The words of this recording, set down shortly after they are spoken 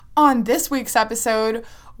On this week's episode,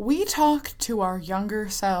 we talk to our younger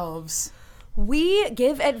selves. We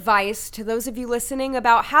give advice to those of you listening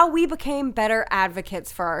about how we became better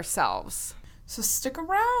advocates for ourselves. So stick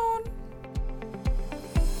around.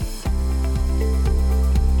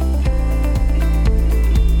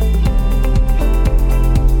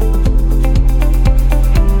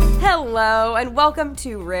 Hello, and welcome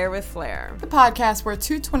to Rare with Flair. The podcast where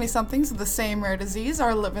two 20-somethings with the same rare disease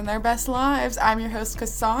are living their best lives. I'm your host,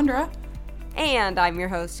 Cassandra. And I'm your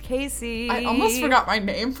host, Casey. I almost forgot my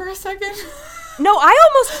name for a second. No, I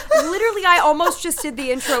almost just did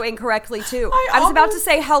the intro incorrectly, too. I was about to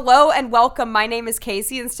say hello and welcome. My name is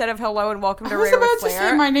Casey instead of hello and welcome to Rare with Flair. I was about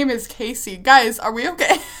to say my name is Casey. Guys, are we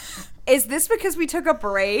okay? Is this because we took a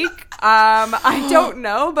break? I don't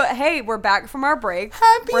know, but hey, we're back from our break.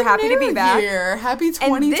 We're happy to be back. Happy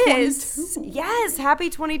 2022. And happy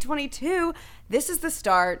 2022. This is the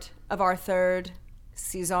start of our third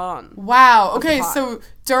season. Wow. Okay, so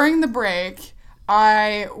during the break,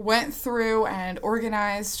 I went through and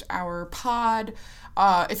organized our pod.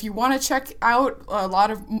 If you want to check out a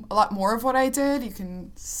lot more of what I did, you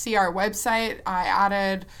can see our website. I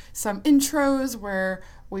added some intros where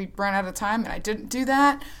we ran out of time and I didn't do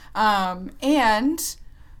that. And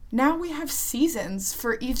now we have seasons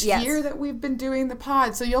for each year that we've been doing the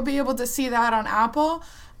pod. So you'll be able to see that on Apple.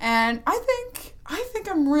 And I think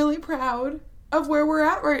I'm really proud of where we're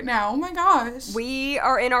at right now. Oh my gosh. We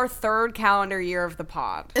are in our third calendar year of the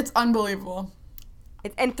pod. It's unbelievable.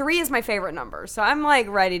 And 3 is my favorite number. So I'm like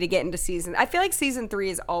ready to get into season. I feel like season 3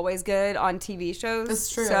 is always good on TV shows. That's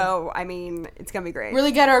true. So, I mean, it's going to be great.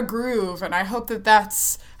 Really get our groove. And I hope that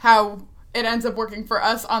that's how it ends up working for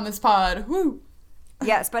us on this pod. Woo.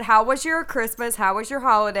 Yes, but how was your Christmas? How was your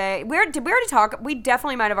holiday? Did we already talk? We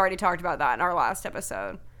definitely might have already talked about that in our last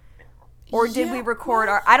episode. Or did we record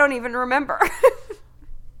our... I don't even remember.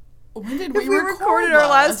 When did we recorded our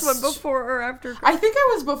last one before or after Christmas? I think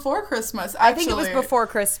it was before Christmas, actually. I think it was before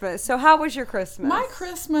Christmas. So how was your Christmas? My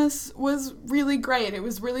Christmas was really great. It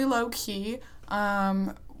was really low-key.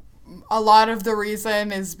 A lot of the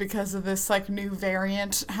reason is because of this, new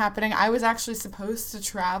variant happening. I was actually supposed to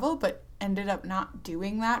travel, but ended up not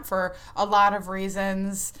doing that for a lot of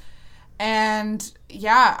reasons. And,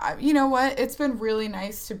 yeah, you know what? It's been really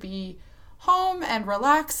nice to be home and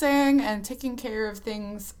relaxing and taking care of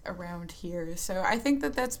things around here. So I think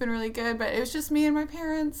that that's been really good, but it was just me and my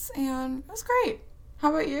parents, and it was great. How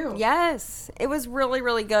about you? Yes, it was really,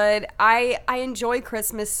 really good. I enjoy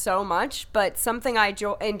Christmas so much, but something I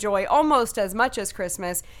enjoy almost as much as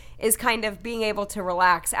Christmas is kind of being able to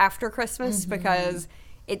relax after Christmas because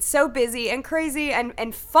it's so busy and crazy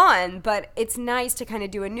and fun, but it's nice to kind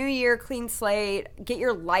of do a new year, clean slate, get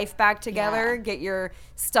your life back together, get your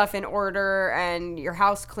stuff in order and your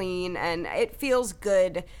house clean, and it feels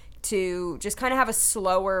good to just kind of have a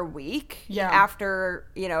slower week after,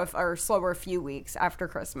 or slower few weeks after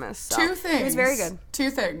Christmas. So 2 things. It was very good.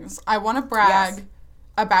 2 things. I want to brag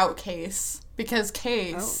about Case because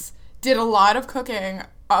Case did a lot of cooking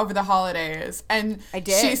over the holidays, and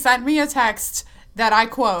she sent me a text that I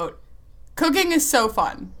quote, "Cooking is so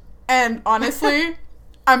fun." And honestly,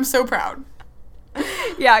 I'm so proud.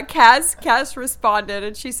 Yeah, Cass responded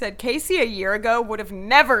and she said, "Casey a year ago would have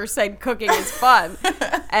never said cooking is fun."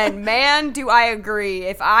 And man, do I agree.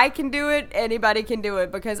 If I can do it, anybody can do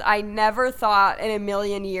it, because I never thought in a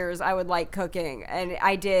million years I would like cooking. And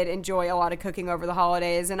I did enjoy a lot of cooking over the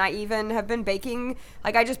holidays. And I even have been baking,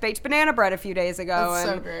 I just baked banana bread a few days ago. That's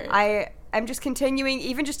and so great. I'm just continuing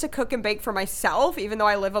even just to cook and bake for myself, even though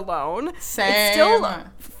I live alone. Same. It's still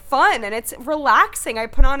fun and it's relaxing. I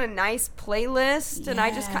put on a nice playlist and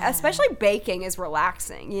I just, especially baking is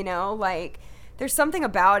relaxing, there's something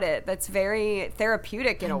about it that's very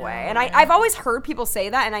therapeutic in a way. And I've always heard people say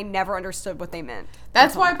that and I never understood what they meant.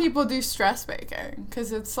 That's why people do stress baking,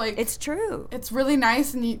 because it's it's true. It's really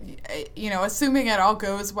nice, and assuming it all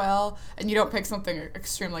goes well and you don't pick something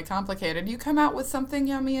extremely complicated, you come out with something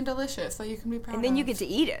yummy and delicious that you can be proud of. And then you get to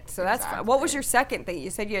eat it. So that's fun. What was your second thing? You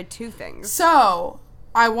said you had 2 things. So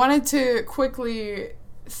I wanted to quickly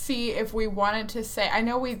see if we wanted to say, I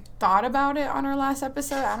know we thought about it on our last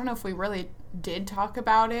episode. I don't know if we really did talk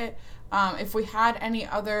about it. If we had any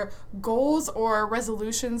other goals or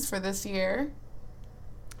resolutions for this year.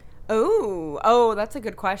 Oh, that's a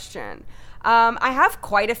good question. I have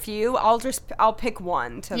quite a few. I'll pick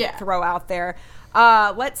one to throw out there.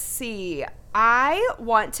 Let's see. I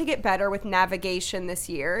want to get better with navigation this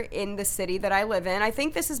year in the city that I live in. I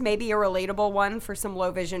think this is maybe a relatable one for some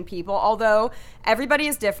low vision people, although everybody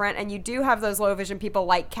is different, and you do have those low vision people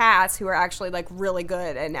like Cass who are actually like really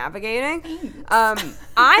good at navigating.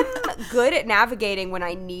 I'm good at navigating when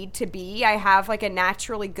I need to be. I have like a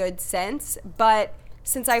naturally good sense, but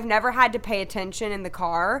since I've never had to pay attention in the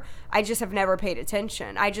car, I just have never paid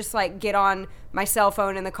attention. I just like get on my cell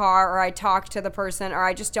phone in the car, or I talk to the person, or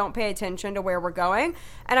I just don't pay attention to where we're going.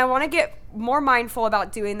 And I want to get more mindful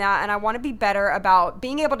about doing that, and I want to be better about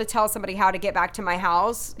being able to tell somebody how to get back to my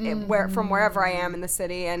house from wherever I am in the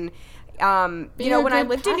city. And you know, when I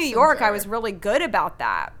lived in New York, I was really good about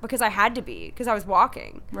that because I had to be, because I was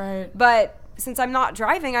walking. Right. But since I'm not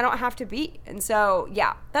driving, I don't have to be. And so,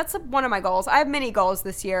 yeah, that's one of my goals. I have many goals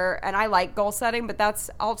this year, and I like goal setting, but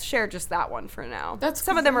I'll share just that one for now.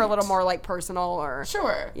 Some of them are a little more like personal or,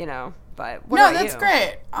 sure, you know, but what about that's you?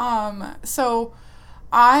 Great. So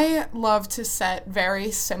I love to set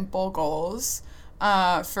very simple goals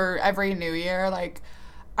for every new year. Like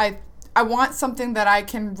I want something that I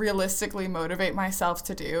can realistically motivate myself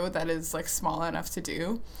to do that is like small enough to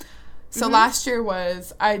do. So last year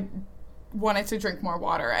I wanted to drink more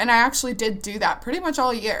water, and I actually did do that pretty much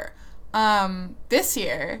all year. This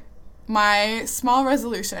year, my small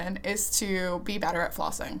resolution is to be better at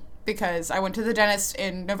flossing, because I went to the dentist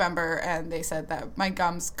in November and they said that my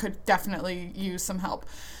gums could definitely use some help.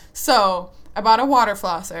 So I bought a water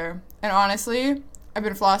flosser, and honestly, I've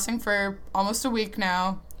been flossing for almost a week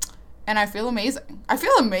now, and I feel amazing.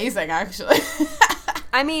 Actually.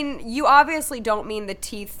 I mean, you obviously don't mean the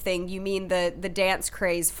teeth thing. You mean the dance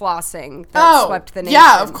craze flossing that swept the nation.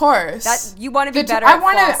 Yeah, of course. You want to be better at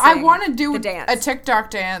flossing. I want to do the dance. A TikTok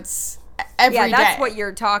dance every day. Yeah, that's what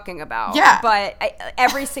you're talking about. Yeah. But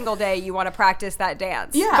every single day you want to practice that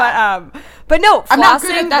dance. Yeah. But no, flossing. I'm not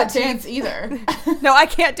good at that dance either. No, I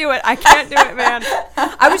can't do it. Man.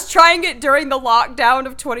 I was trying it during the lockdown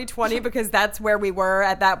of 2020 because that's where we were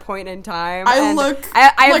at that point in time. I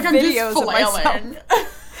have videos of myself.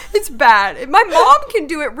 It's bad. My mom can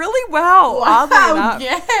do it really well. Wow,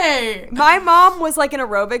 yay. My mom was like an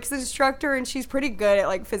aerobics instructor, and she's pretty good at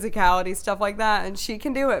like physicality, stuff like that, and she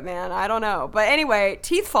can do it, man. I don't know. But anyway,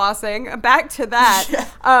 teeth flossing, back to that.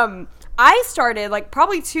 Yeah. I started like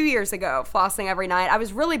probably 2 years ago flossing every night. I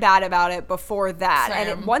was really bad about it before that.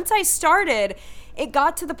 Same. And once I started, it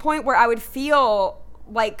got to the point where I would feel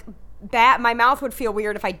like bad. My mouth would feel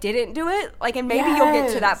weird if I didn't do it. Like, and maybe you'll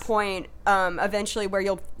get to that point eventually where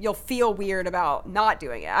you'll feel weird about not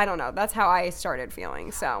doing it. I don't know. That's how I started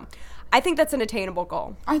feeling. So I think that's an attainable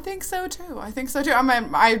goal. I think so too. I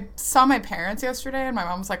saw my parents yesterday, and my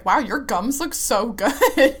mom was like, wow, your gums look so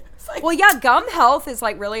good. Like, well, yeah, gum health is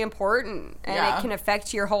like really important, and it can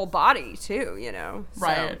affect your whole body too, you know.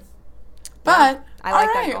 Right. So, but I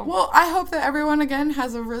like that goal. Well, I hope that everyone again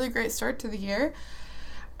has a really great start to the year,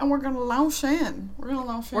 and we're gonna launch in. We're gonna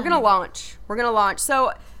launch.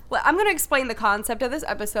 So I'm gonna explain the concept of this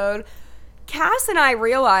episode. Cass and I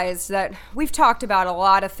realized that we've talked about a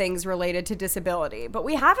lot of things related to disability, but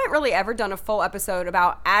we haven't really ever done a full episode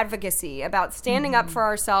about advocacy, about standing up for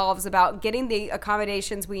ourselves, about getting the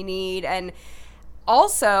accommodations we need. And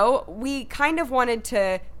also, we kind of wanted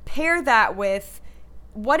to pair that with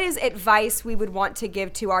what is advice we would want to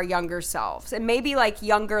give to our younger selves. And maybe like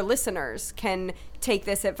younger listeners can take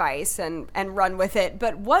this advice and run with it.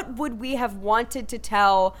 But what would we have wanted to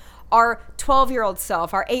tell our 12-year-old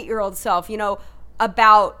self, our 8-year-old self, you know,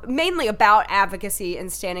 mainly about advocacy and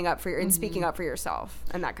standing up for and speaking up for yourself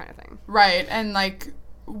and that kind of thing. Right. And like,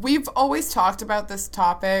 we've always talked about this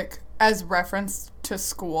topic as reference to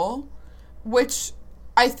school, which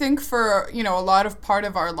I think for, you know, a lot of part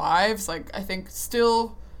of our lives, like, I think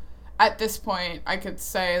still at this point, I could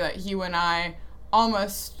say that you and I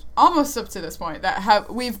almost up to this point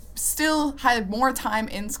that we've still had more time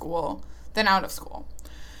in school than out of school.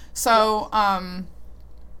 So,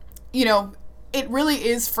 you know, it really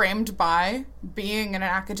is framed by being in an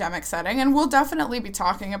academic setting, and we'll definitely be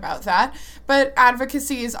talking about that. But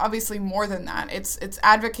advocacy is obviously more than that. It's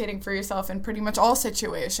advocating for yourself in pretty much all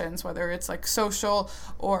situations, whether it's like social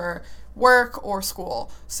or work or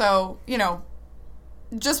school. So, you know,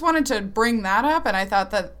 just wanted to bring that up, and I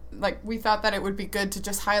thought that, like, we thought that it would be good to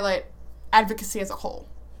just highlight advocacy as a whole.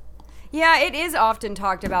 Yeah, it is often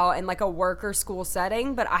talked about in like a work or school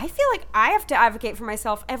setting, but I feel like I have to advocate for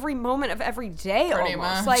myself every moment of every day. Pretty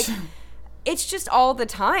almost. Much. Like, it's just all the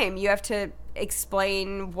time. You have to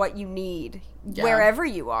explain what you need wherever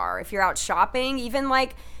you are. If you're out shopping, even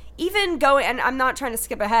going, and I'm not trying to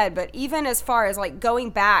skip ahead, but even as far as like going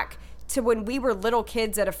back to when we were little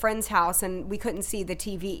kids at a friend's house and we couldn't see the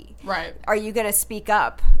TV. Right. Are you going to speak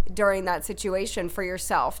up during that situation for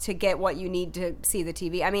yourself to get what you need to see the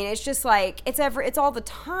TV? I mean, it's just like, it's all the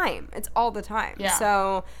time. It's all the time. Yeah.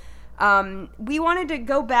 So we wanted to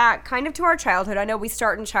go back kind of to our childhood. I know we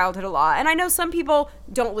start in childhood a lot. And I know some people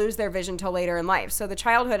don't lose their vision till later in life. So the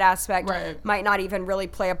childhood aspect might not even really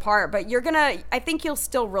play a part. But I think you'll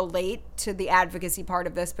still relate to the advocacy part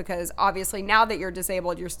of this, because obviously now that you're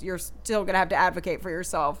disabled, you're still going to have to advocate for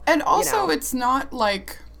yourself. And also, it's not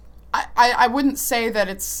like, I wouldn't say that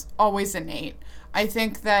it's always innate. I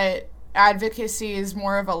think that advocacy is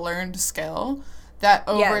more of a learned skill that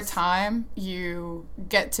over time you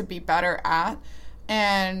get to be better at.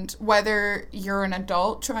 And whether you're an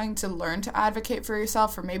adult trying to learn to advocate for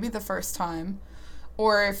yourself for maybe the first time,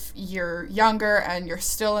 or if you're younger and you're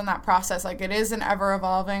still in that process, like, it is an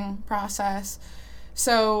ever-evolving process.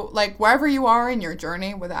 So, like, wherever you are in your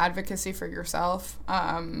journey with advocacy for yourself,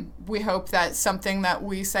 we hope that something that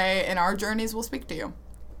we say in our journeys will speak to you.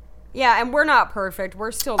 Yeah, and we're not perfect.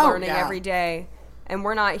 We're still learning every day. And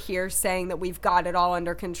we're not here saying that we've got it all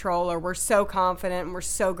under control or we're so confident and we're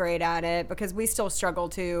so great at it, because we still struggle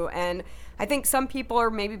too. And I think some people are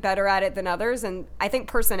maybe better at it than others. And I think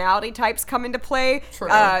personality types come into play. True.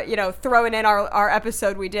 Throwing in our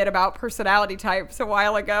episode we did about personality types a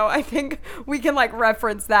while ago, I think we can like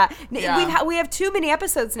reference that. Yeah. We have too many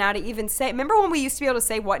episodes now to even say. Remember when we used to be able to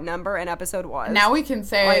say what number an episode was? Now we can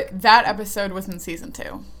say that episode was in season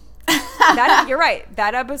 2. You're right.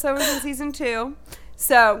 That episode was in season 2.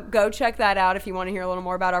 So go check that out if you want to hear a little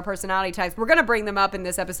more about our personality types. We're going to bring them up in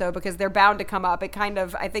this episode because they're bound to come up.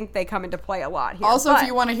 I think they come into play a lot here. Also, if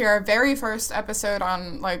you want to hear our very first episode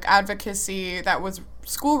on like advocacy that was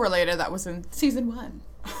school related, that was in season 1.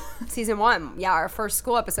 Season 1, yeah, our first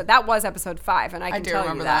school episode. That was episode 5, and I can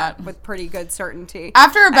tell you that with pretty good certainty.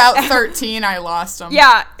 After about 13, I lost them.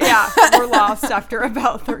 Yeah, we're lost after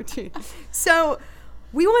about 13. So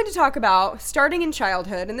we wanted to talk about starting in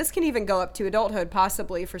childhood, and this can even go up to adulthood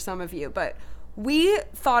possibly for some of you, but we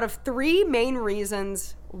thought of 3 main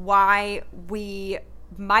reasons why we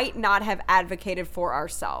might not have advocated for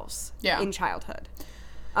ourselves in childhood.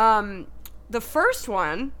 The first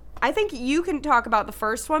one, I think you can talk about the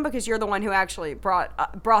first one because you're the one who actually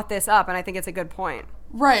brought this up, and I think it's a good point.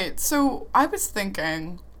 Right. So I was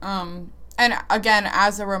thinking, and again,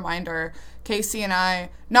 as a reminder, Casey and I,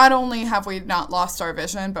 not only have we not lost our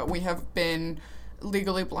vision, but we have been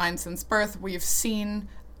legally blind since birth. We've seen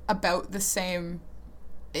about the same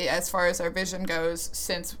as far as our vision goes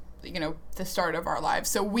since, the start of our lives.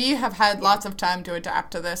 So we have had lots of time to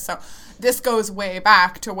adapt to this. So this goes way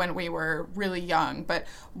back to when we were really young. But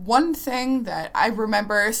one thing that I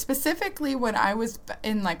remember specifically when I was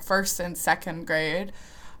in like 1st and 2nd grade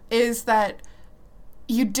is that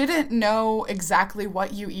you didn't know exactly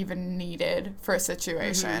what you even needed for a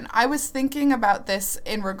situation. I was thinking about this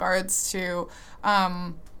in regards to,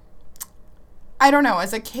 I don't know,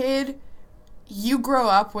 as a kid, you grow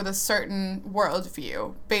up with a certain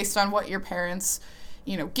worldview based on what your parents,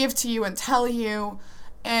 give to you and tell you.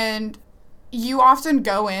 And you often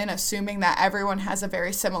go in assuming that everyone has a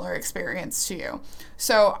very similar experience to you.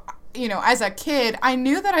 So, as a kid, I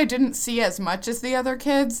knew that I didn't see as much as the other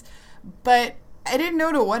kids, but I didn't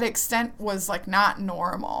know to what extent was like not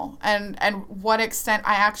normal and what extent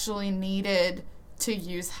I actually needed to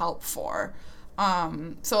use help for.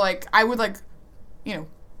 So like I would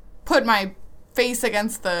put my face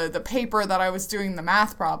against the paper that I was doing the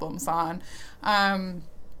math problems on.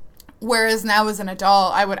 Whereas now as an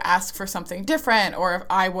adult, I would ask for something different, or if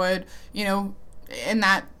I would, in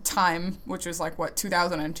that time, which was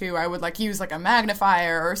 2002, I would use a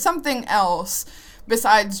magnifier or something else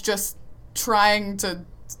besides just trying to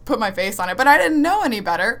put my face on it. But I didn't know any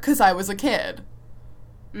better because I was a kid.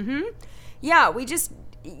 Yeah,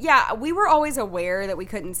 we were always aware that we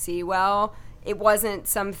couldn't see well. It wasn't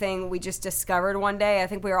something we just discovered one day. I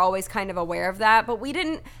think we were always kind of aware of that, but we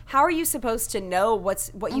didn't. How are you supposed to know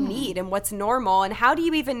what you need and what's normal, and how do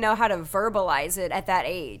you even know how to verbalize it at that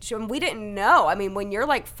age? And we didn't know. I mean, when you're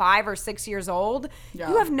 5 or 6 years old,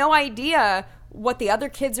 you have no idea what the other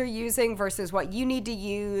kids are using versus what you need to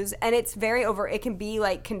use, and it's it can be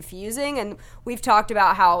confusing. And we've talked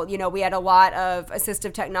about how we had a lot of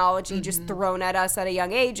assistive technology just thrown at us at a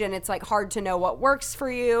young age, and it's hard to know what works for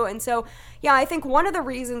you. And so I think one of the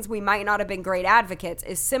reasons we might not have been great advocates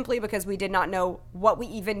is simply because we did not know what we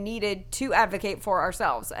even needed to advocate for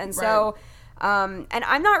ourselves. And so And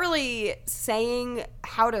I'm not really saying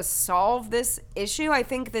how to solve this issue. I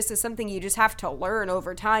think this is something you just have to learn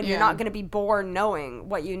over time. You're not going to be born knowing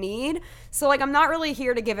what you need. So, like, I'm not really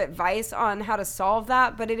here to give advice on how to solve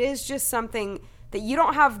that, but it is just something that you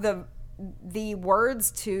don't have the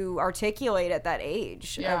words to articulate at that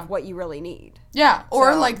age of what you really need. Yeah,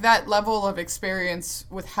 or like that level of experience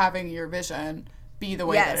with having your vision be the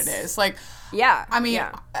way that it is. Like, I mean,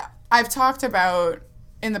 I've talked about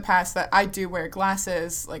in the past that I do wear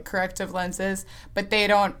glasses, like corrective lenses, but they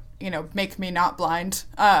don't, make me not blind.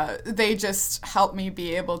 They just help me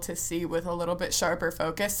be able to see with a little bit sharper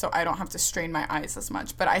focus, so I don't have to strain my eyes as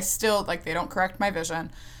much. But I still, like, they don't correct my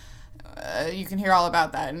vision. You can hear all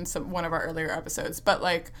about that in one of our earlier episodes. But,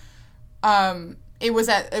 like, it was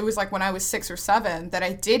like when I was 6 or 7 that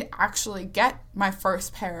I did actually get my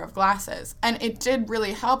first pair of glasses. And it did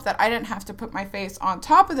really help that I didn't have to put my face on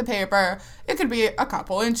top of the paper. It could be a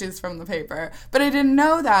couple inches from the paper. But I didn't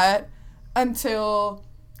know that until,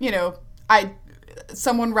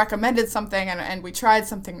 someone recommended something and we tried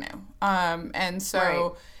something new. And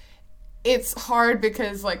so it's hard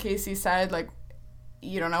because, like Casey said, like,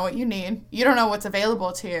 you don't know what you need. You don't know what's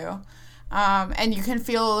available to you. And you can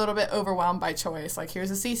feel a little bit overwhelmed by choice. Like, here's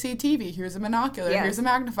a CCTV, here's a monocular, here's a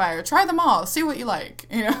magnifier. Try them all. See what you like.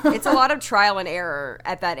 It's a lot of trial and error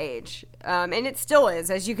at that age. And it still is.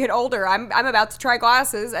 As you get older, I'm about to try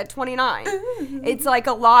glasses at 29. It's like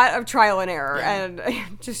a lot of trial and error and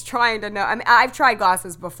just trying to know. I mean, I've tried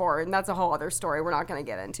glasses before, and that's a whole other story we're not going to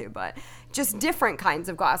get into. But just different kinds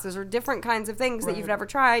of glasses or different kinds of things that you've never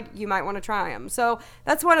tried, you might want to try them. So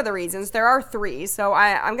that's one of the reasons. There are 3. So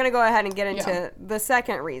I'm going to go ahead and get into the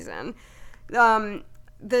second reason.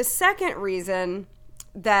 The second reason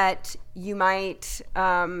that you might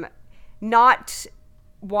not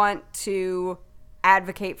want to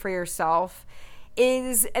advocate for yourself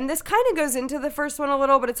is, and this kind of goes into the first one a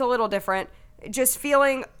little, but it's a little different, just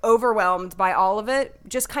feeling overwhelmed by all of it,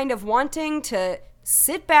 just kind of wanting to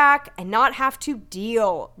sit back and not have to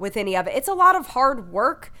deal with any of it. It's a lot of hard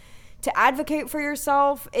work to advocate for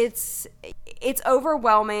yourself. It's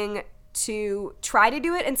overwhelming to try to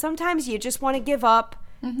do it, and sometimes you just want to give up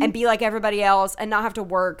and be like everybody else and not have to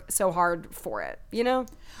work so hard for it,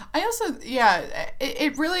 I also,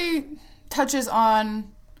 it really touches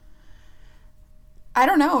on, I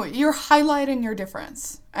don't know, you're highlighting your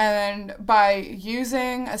difference. And by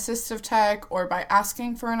using assistive tech or by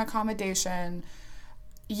asking for an accommodation,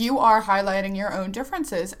 you are highlighting your own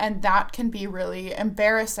differences. And that can be really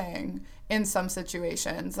embarrassing in some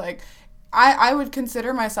situations. Like, I would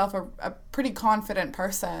consider myself a pretty confident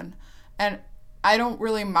person. And I don't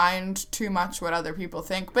really mind too much what other people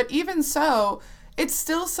think. But even so, it's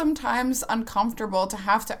still sometimes uncomfortable to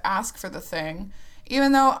have to ask for the thing,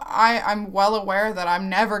 even though I'm well aware that I'm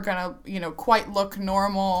never going to, quite look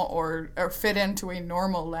normal or fit into a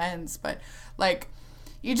normal lens. But, like,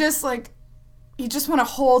 you just want to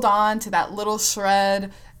hold on to that little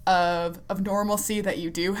shred of normalcy that you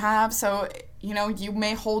do have. So, you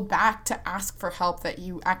may hold back to ask for help that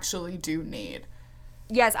you actually do need.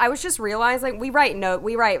 Yes, I was just realizing we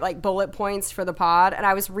write like bullet points for the pod, and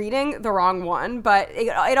I was reading the wrong one, but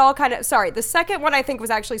it all kind of, the second one I think was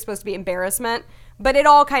actually supposed to be embarrassment, but it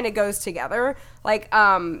all kind of goes together. Like,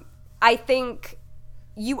 I think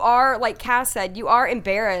you are, like Cass said, you are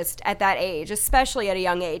embarrassed at that age, especially at a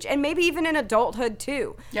young age, and maybe even in adulthood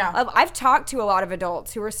too. Yeah. I've talked to a lot of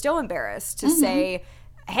adults who are still embarrassed to say,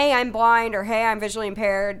 hey, I'm blind, or hey, I'm visually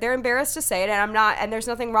impaired. They're embarrassed to say it, and I'm not, and there's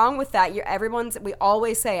nothing wrong with that. We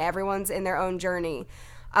always say everyone's in their own journey.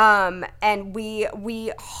 And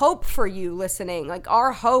we hope for you listening. Like,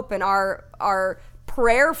 our hope and our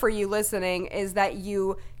prayer for you listening is that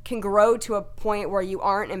you can grow to a point where you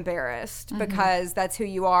aren't embarrassed because that's who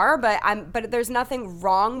you are. But there's nothing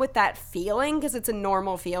wrong with that feeling because it's a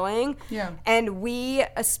normal feeling. Yeah. And we,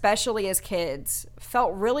 especially as kids,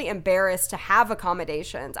 felt really embarrassed to have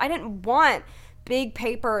accommodations. I didn't want big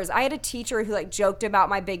papers. I had a teacher who joked about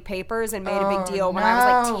my big papers and made a big deal when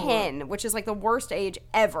I was 10, which is the worst age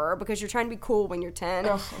ever because you're trying to be cool when you're 10.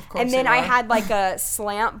 Oh, of course. And then I had a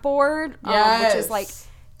slant board, which is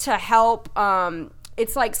to help.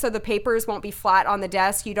 It's so the papers won't be flat on the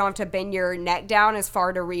desk. You don't have to bend your neck down as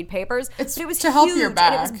far to read papers. It was to help your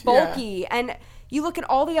back. And it was bulky. And you look at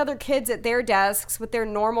all the other kids at their desks with their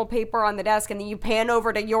normal paper on the desk, and then you pan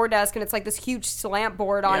over to your desk, and it's this huge slant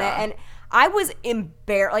board on it. And I was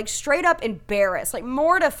embarrassed, straight up embarrassed,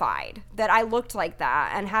 mortified that I looked like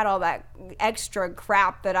that and had all that extra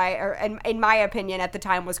crap that in my opinion at the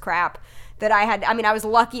time was crap that I had. I mean, I was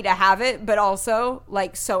lucky to have it, but also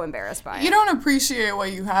so embarrassed by it. You don't appreciate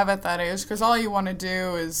what you have at that age because all you want to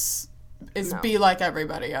do is be like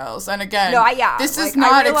everybody else. And again, this is like,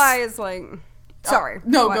 not... I realize, sorry.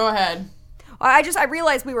 No, what? Go ahead. I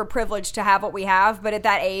realized we were privileged to have what we have, but at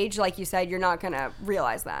that age, like you said, you're not going to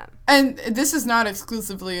realize that. And this is not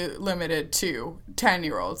exclusively limited to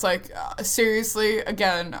 10-year-olds. Like, seriously,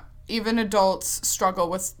 again, even adults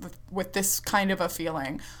struggle with this kind of a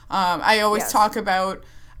feeling. I always talk about,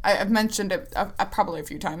 I've mentioned it probably a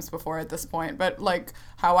few times before at this point, but like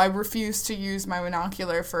how I refused to use my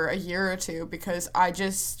monocular for a year or two because I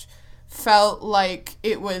just felt like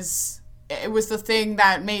it was the thing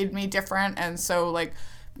that made me different. And so, like,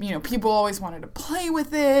 you know, people always wanted to play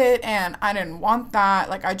with it, and I didn't want that.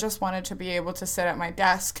 Like, I just wanted to be able to sit at my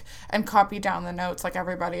desk and copy down the notes like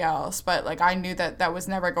everybody else. But, like, I knew that was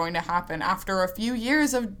never going to happen after a few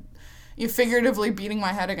years of figuratively beating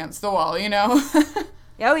my head against the wall, you know?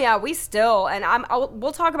 Oh yeah, we still, and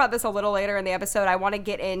we'll talk about this a little later in the episode. I want to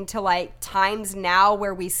get into, like, times now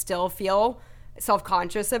where we still feel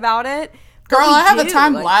self-conscious about it. Girl, I have a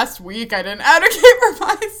time last week I didn't advocate for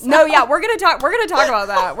myself. No, yeah, we're gonna talk about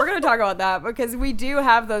that. We're gonna talk about that because we do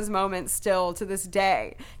have those moments still to this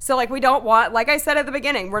day. So, like, we don't want, like I said at the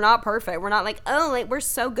beginning, we're not perfect. We're not like, oh, like, we're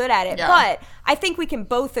so good at it. Yeah. But I think we can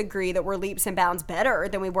both agree that we're leaps and bounds better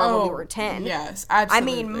than we were when we were 10. Yes,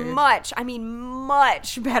 absolutely. I mean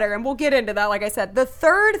much better. And we'll get into that, like I said. The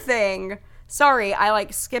third thing, sorry, I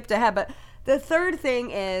like skipped ahead, but the third thing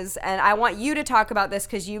is, and I want you to talk about this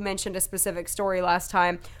because you mentioned a specific story last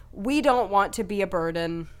time, we don't want to be a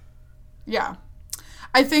burden. Yeah.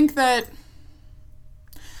 I think that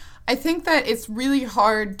it's really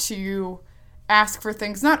hard to ask for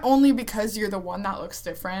things, not only because you're the one that looks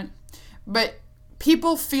different, but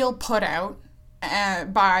people feel put out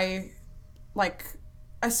by, like,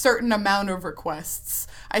 a certain amount of requests.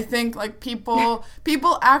 I think, like, people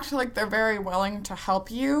act like they're very willing to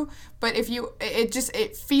help you, but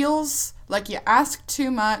it feels like you ask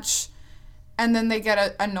too much and then they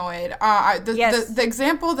get annoyed. The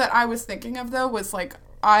example that I was thinking of, though, was, like,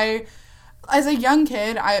 as a young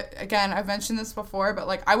kid, I've mentioned this before, but,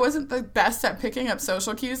 like, I wasn't the best at picking up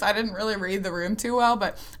social cues. I didn't really read the room too well,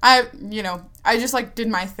 but I just, like, did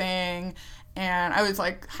my thing and I was,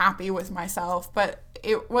 like, happy with myself. But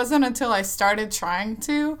it wasn't until I started trying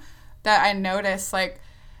to that I noticed, like,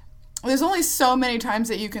 there's only so many times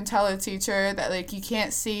that you can tell a teacher that, like, you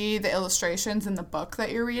can't see the illustrations in the book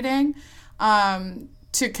that you're reading,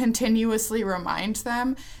 to continuously remind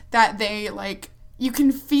them that they, like, you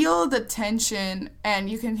can feel the tension and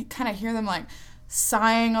you can kind of hear them, like,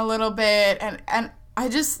 sighing a little bit. And I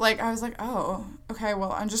just, like, I was like, oh, okay,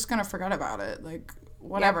 well, I'm just going to forget about it. Like,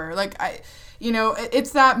 whatever. Yep. Like,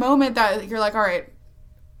 it's that moment that you're like, all right,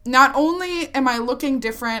 not only am I looking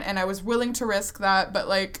different and I was willing to risk that, but,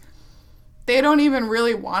 like, they don't even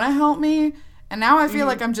really want to help me. And now I feel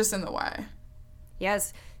like I'm just in the way.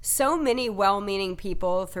 Yes. So many well-meaning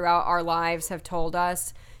people throughout our lives have told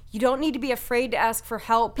us, you don't need to be afraid to ask for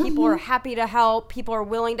help. People are happy to help. People are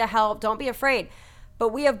willing to help. Don't be afraid. But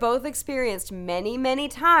we have both experienced many, many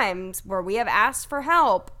times where we have asked for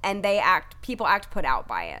help and people act put out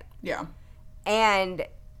by it. Yeah. And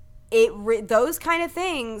those kind of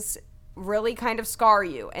things really kind of scar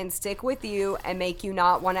you and stick with you and make you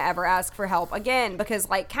not want to ever ask for help again. Because,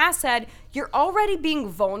 like Cass said, you're already being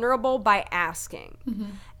vulnerable by asking. Mm-hmm.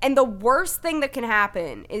 And the worst thing that can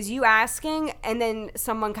happen is you asking and then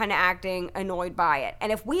someone kind of acting annoyed by it.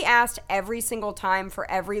 And if we asked every single time for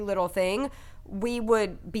every little thing, we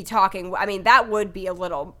would be talking. I mean, that would be a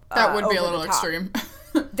little extreme.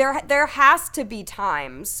 There has to be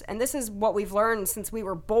times, and this is what we've learned since we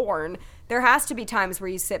were born, there has to be times where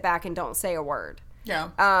you sit back and don't say a word. Yeah.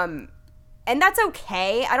 And that's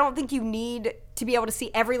okay. I don't think you need to be able to see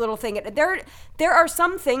every little thing. There are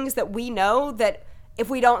some things that we know that if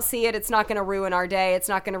we don't see it, it's not going to ruin our day. It's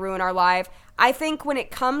not going to ruin our life. I think when it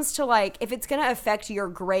comes to, like, if it's going to affect your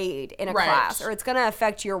grade in a class or it's going to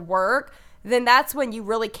affect your work, then that's when you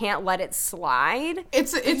really can't let it slide.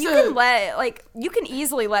 You can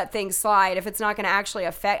easily let things slide if it's not going to actually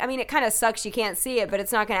affect. I mean, it kind of sucks you can't see it, but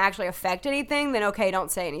it's not going to actually affect anything. Then okay, don't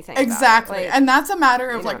say anything. Exactly, about it. And that's a matter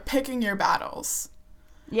of like picking your battles.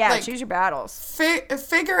 Yeah, choose your battles.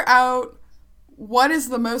 Figure out what is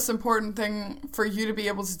the most important thing for you to be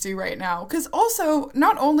able to do right now. Because also,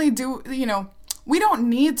 not only we don't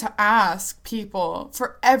need to ask people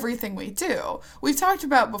for everything we do. We've talked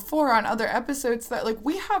about before on other episodes that, like,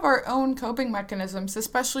 we have our own coping mechanisms,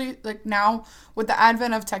 especially, like, now with the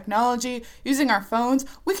advent of technology, using our phones,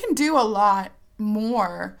 we can do a lot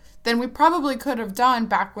more than we probably could have done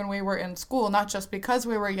back when we were in school, not just because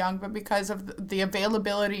we were young, but because of the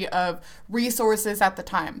availability of resources at the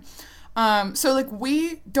time. So like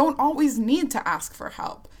we don't always need to ask for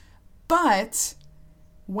help. But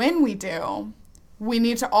when we do, we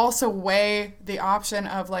need to also weigh the option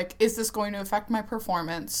of like, is this going to affect my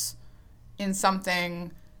performance in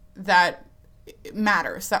something that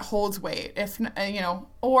matters, that holds weight? If,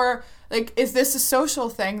 or like, is this a social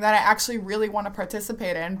thing that I actually really want to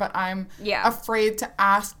participate in, but I'm afraid to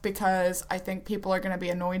ask because I think people are going to be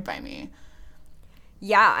annoyed by me?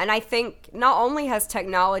 Yeah, and I think not only has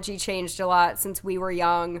technology changed a lot since we were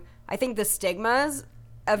young, I think the stigmas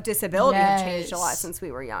of disability have changed a lot since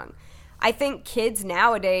we were young. I think kids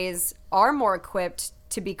nowadays are more equipped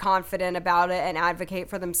to be confident about it and advocate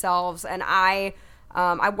for themselves. And I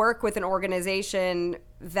work with an organization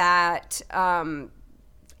that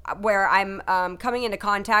where I'm coming into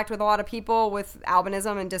contact with a lot of people with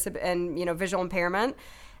albinism and visual impairment.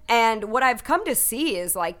 And what I've come to see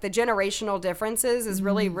is like the generational differences is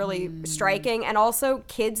really, really striking. And also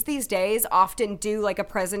kids these days often do like a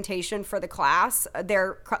presentation for the class,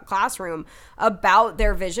 their classroom, about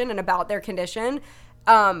their vision and about their condition,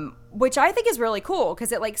 which I think is really cool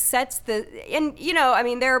because it like sets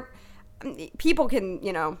people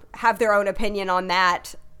can, have their own opinion on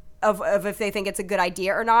that of if they think it's a good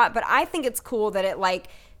idea or not. But I think it's cool that it like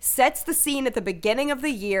sets the scene at the beginning of the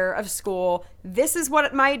year of school. This is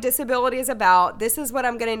what my disability is about. This is what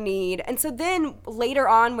I'm going to need. And so then later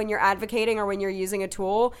on when you're advocating or when you're using a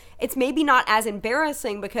tool, it's maybe not as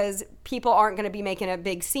embarrassing because people aren't going to be making a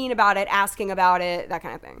big scene about it, asking about it, that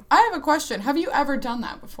kind of thing. I have a question. Have you ever done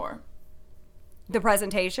that before? The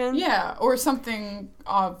presentation? Yeah, or something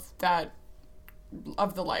of the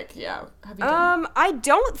like, yeah. Have you done I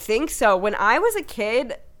don't think so. When I was a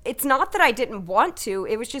kid, it's not that I didn't want to.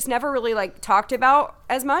 It was just never really like talked about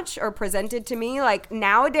as much or presented to me. Like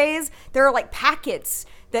nowadays, there are like packets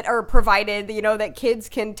that are provided, that kids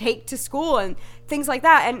can take to school and things like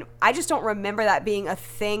that. And I just don't remember that being a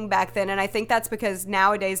thing back then. And I think that's because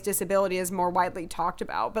nowadays disability is more widely talked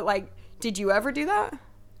about. But like, did you ever do that?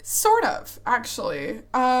 Sort of, actually.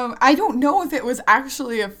 I don't know if it was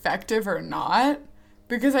actually effective or not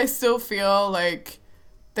because I still feel like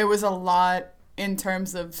there was a lot in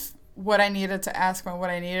terms of what I needed to ask and what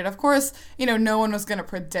I needed. Of course, no one was going to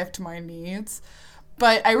predict my needs.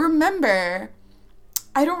 But I don't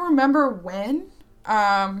remember when,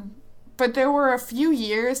 but there were a few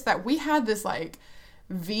years that we had this, like,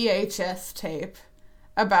 VHS tape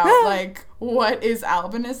about, like, what is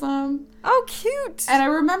albinism. Oh, cute. And I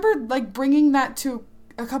remember, like, bringing that to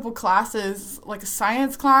a couple classes, like a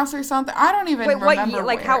science class or something. I don't even remember. What year?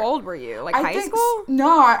 Like, how old were you? Like, high school?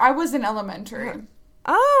 No, I was in elementary.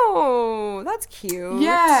 Oh, that's cute.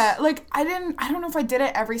 Yeah, like, I don't know if I did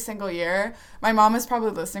it every single year. My mom is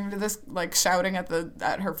probably listening to this, like, shouting at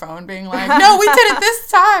her phone, being like, no, we did it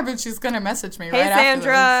this time, and she's gonna message me right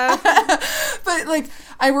Sandra. after this. But, like,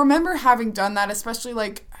 I remember having done that, especially,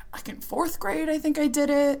 like in 4th grade, I think I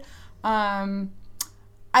did it.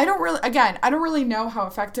 I don't really know how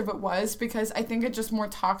effective it was because I think it just more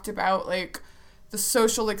talked about, like, the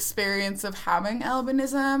social experience of having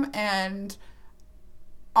albinism. And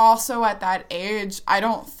also at that age, I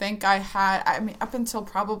don't think I had, up until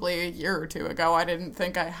probably a year or two ago, I didn't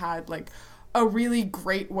think I had, like, a really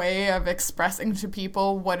great way of expressing to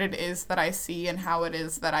people what it is that I see and how it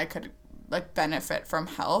is that I could, like, benefit from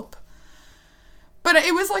help. But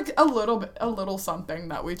it was, like, a little something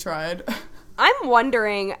that we tried. I'm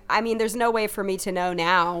wondering, there's no way for me to know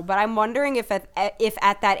now, but I'm wondering if at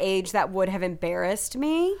that age that would have embarrassed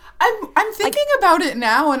me. I'm thinking about it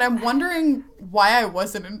now, and I'm wondering why I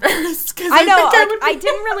wasn't embarrassed. Cause I know, I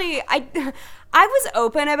didn't really, I was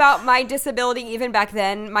open about my disability even back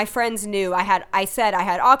then. My friends knew I said I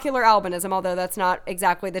had ocular albinism, although that's not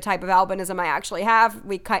exactly the type of albinism I actually have.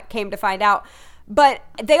 We came to find out. But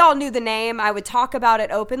they all knew the name. I would talk about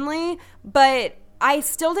it openly, but I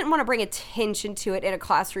still didn't want to bring attention to it in a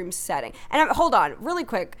classroom setting. And hold on, really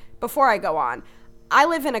quick, before I go on. I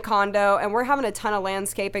live in a condo, and we're having a ton of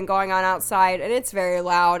landscaping going on outside, and it's very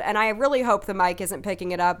loud. And I really hope the mic isn't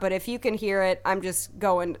picking it up. But if you can hear it, I'm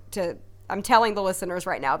telling the listeners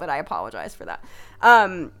right now that I apologize for that.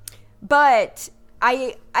 But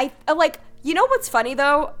I like, what's funny,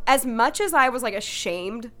 though? As much as I was, like,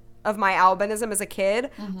 ashamed of my albinism as a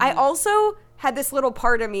kid, I also had this little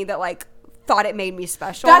part of me that, like, thought it made me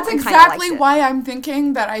special. That's exactly why I'm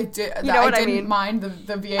thinking that I did. That I didn't mind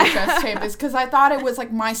the VHS tape is because I thought it was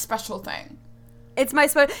like my special thing. It's my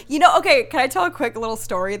special. Okay, can I tell a quick little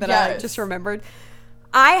story that I just remembered?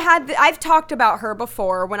 I've talked about her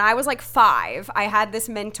before. When I was like 5, I had this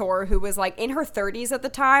mentor who was like in her 30s at the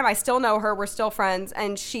time. I still know her. We're still friends.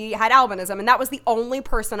 And she had albinism. And that was the only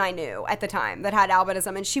person I knew at the time that had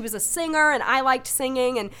albinism. And she was a singer and I liked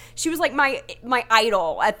singing. And she was like my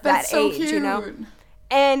idol at that age, cute. you know?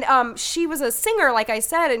 And she was a singer, like I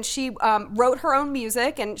said, and she wrote her own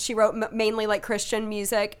music, and she wrote mainly like Christian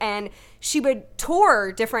music, and she would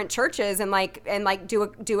tour different churches and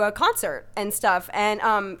do a concert and stuff.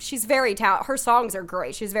 And she's very talented. Her songs are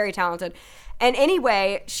great. She's very talented. And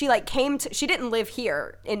anyway, she like she didn't live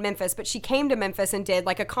here in Memphis, but she came to Memphis and did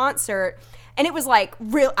like a concert. And it was like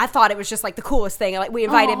real. I thought it was just like the coolest thing. Like we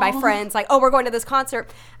invited my friends, like, oh, we're going to this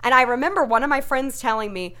concert. And I remember one of my friends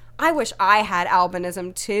telling me, I wish I had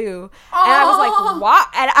albinism too. And I was like, why?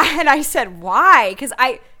 And I said, why?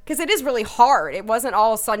 Because it is really hard. It wasn't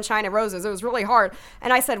all sunshine and roses. It was really hard.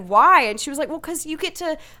 And I said, why? And she was like, well, because you get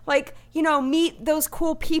to like, you know, meet those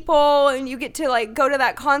cool people, and you get to like go to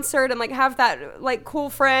that concert and like have that like cool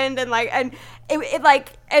friend, and like, and it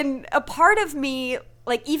like, and a part of me,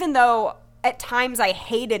 like, even though at times I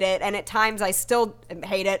hated it, and at times I still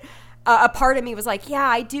hate it, a part of me was like, yeah,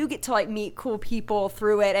 I do get to like meet cool people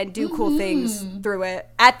through it and do cool things through it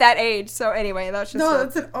at that age. So anyway, that's just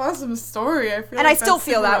that's an awesome story. I feel and like I still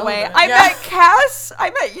feel that way. relevant. I met Cass. I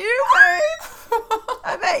met you.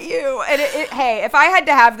 I met you. And hey, if I had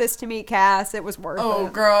to have this to meet Cass, it was worth it. Oh,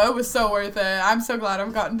 girl, it was so worth it. I'm so glad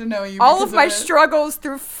I've gotten to know you. All of my struggles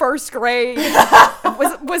through first grade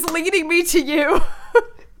was leading me to you.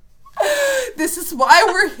 This is why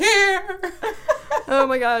we're here. Oh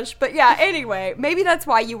my gosh. But yeah, anyway, maybe that's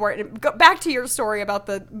why you weren't, go back to your story about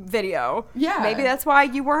the video. Yeah. Maybe that's why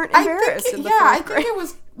you weren't embarrassed in the first grade. I think it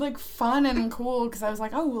was like fun and cool because I was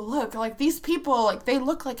like, oh, look, like these people, like they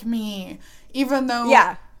look like me. Even though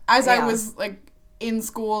I was like in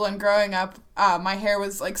school and growing up, my hair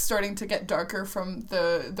was like starting to get darker from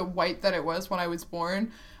the white that it was when I was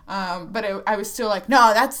born. But I was still like,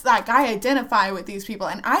 no, that's like, I identify with these people.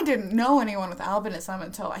 And I didn't know anyone with albinism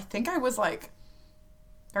until I think I was like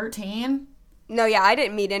 13. No, yeah, I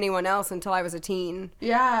didn't meet anyone else until I was a teen.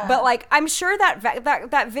 Yeah. But like, I'm sure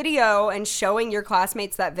that video and showing your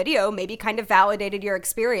classmates that video maybe kind of validated your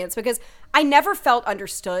experience, because I never felt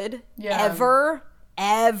understood ever,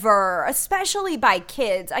 especially by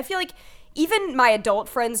kids. I feel like even my adult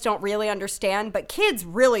friends don't really understand, but kids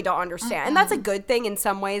really don't understand. And that's a good thing in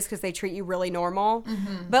some ways because they treat you really normal.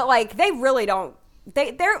 But like, they really don't.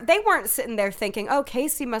 They weren't sitting there thinking, oh,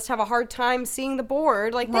 Casey must have a hard time seeing the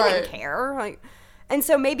board. Like, they didn't care. Like, and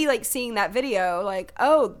so maybe like seeing that video, like,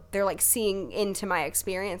 oh, they're like seeing into my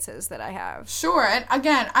experiences that I have. Sure. And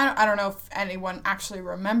again, I don't know if anyone actually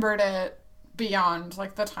remembered it beyond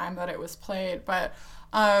like the time that it was played, but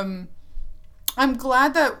I'm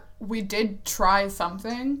glad that we did try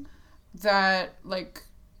something that, like,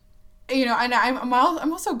 you know, and I'm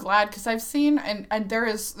also glad because I've seen, and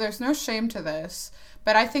there's no shame to this,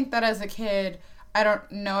 but I think that as a kid, I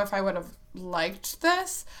don't know if I would have liked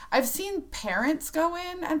this. I've seen parents go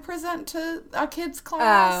in and present to a kid's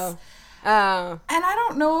class. Oh. And I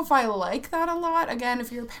don't know if I like that a lot. Again,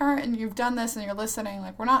 if you're a parent and you've done this and you're listening,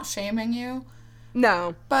 like, we're not shaming you.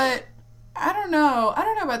 No. But I don't know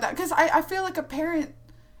about that, because I feel like a parent,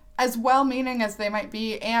 as well-meaning as they might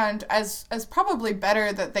be, and as probably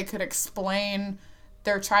better that they could explain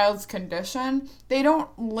their child's condition, they don't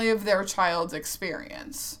live their child's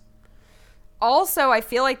experience. Also, I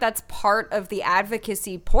feel like that's part of the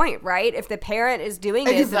advocacy point, right? If the parent is doing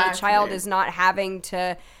it, then the child is not having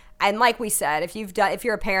to. And like we said, if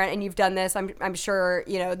you're a parent and you've done this, I'm sure,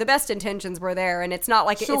 you know, the best intentions were there, and it's not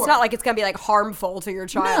like it's going to be like harmful to your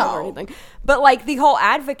child or anything. But like the whole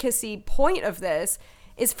advocacy point of this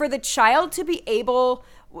is for the child to be able,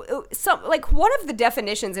 one of the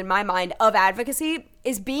definitions in my mind of advocacy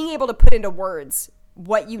is being able to put into words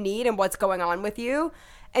what you need and what's going on with you.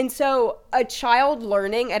 And so a child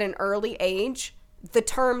learning at an early age the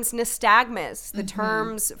terms nystagmus, the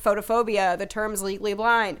terms photophobia, the terms legally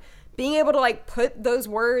blind, being able to like put those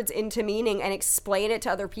words into meaning and explain it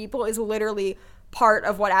to other people is literally part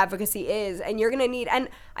of what advocacy is. And you're going to need, and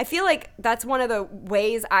I feel like that's one of the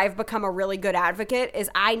ways I've become a really good advocate is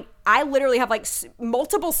I literally have like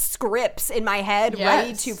multiple scripts in my head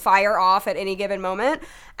ready to fire off at any given moment.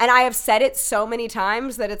 And I have said it so many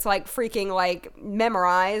times that it's like freaking like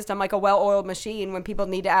memorized. I'm like a well-oiled machine. When people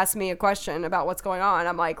need to ask me a question about what's going on,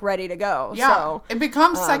 I'm like ready to go. Yeah, so, it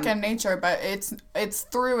becomes second nature, but it's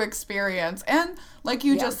through experience. And like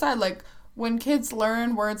you just said, like, when kids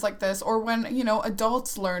learn words like this, or when, you know,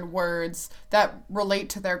 adults learn words that relate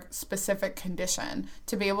to their specific condition,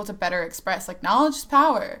 to be able to better express, like, knowledge is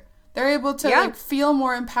power. They're able to like feel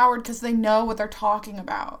more empowered because they know what they're talking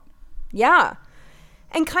about. Yeah.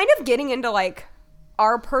 And kind of getting into like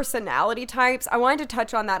our personality types, I wanted to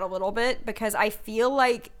touch on that a little bit because I feel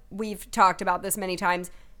like we've talked about this many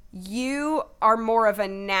times. You are more of a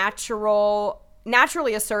naturally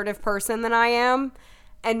assertive person than I am,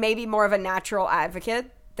 and maybe more of a natural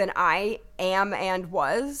advocate than I am and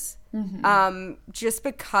was. Mm-hmm. Just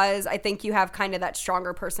because I think you have kind of that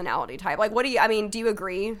stronger personality type. Like, do you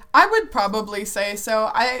agree? I would probably say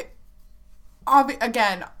so.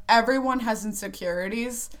 Again, everyone has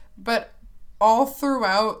insecurities, but all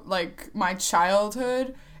throughout, like, my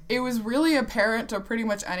childhood, it was really apparent to pretty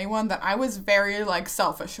much anyone that I was very, like,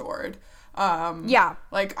 self-assured.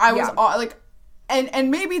 Like, I was, like,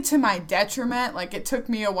 and maybe to my detriment, like, it took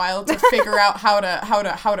me a while to figure out how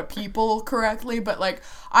to people correctly, but, like,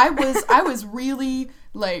 I was really,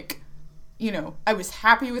 like, you know, I was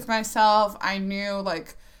happy with myself. I knew,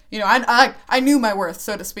 like, you know, I knew my worth,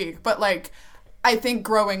 so to speak, but, like, I think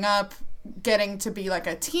growing up, getting to be, like,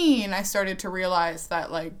 a teen, I started to realize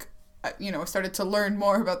that, like, you know, I started to learn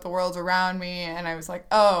more about the world around me, and I was like,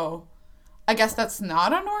 oh, I guess that's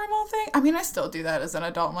not a normal thing. I mean, I still do that as an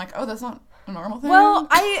adult. I'm like, oh, that's not a normal thing. Well,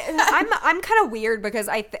 I'm kind of weird because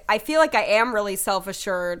I feel like I am really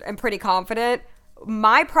self-assured and pretty confident.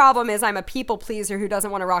 My problem is I'm a people pleaser who doesn't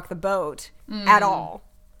want to rock the boat at all.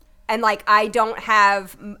 And like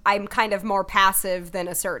I'm kind of more passive than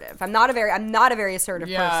assertive. I'm not a very assertive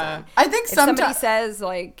person. I think if somebody says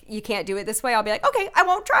like you can't do it this way, I'll be like, okay, I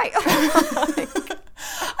won't try.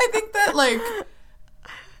 I think that like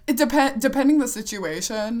it depending the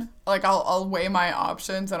situation, like I'll weigh my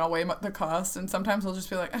options and I'll weigh the cost, and sometimes I'll just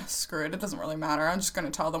be like, screw it, it doesn't really matter. I'm just gonna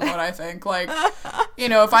tell them what I think. Like, you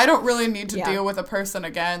know, if I don't really need to deal with a person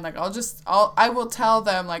again, like I will tell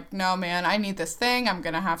them like, no man, I need this thing. I'm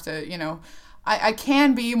gonna have to, you know, I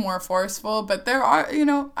can be more forceful, but there are, you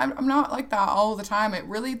know, I'm not like that all the time. It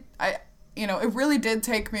really did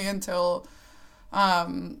take me until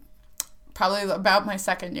probably about my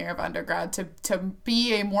second year of undergrad to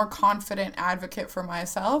be a more confident advocate for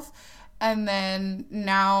myself. And then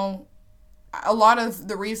now a lot of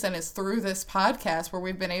the reason is through this podcast where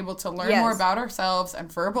we've been able to learn more about ourselves and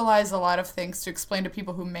verbalize a lot of things to explain to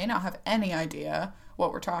people who may not have any idea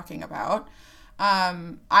what we're talking about.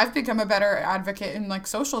 I've become a better advocate in like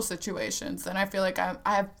social situations, and I feel like I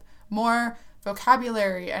have more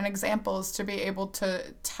vocabulary and examples to be able to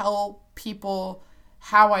tell people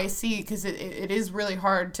how I see, because it is really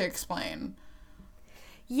hard to explain.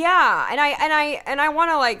 Yeah, and I want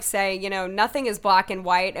to like say, you know, nothing is black and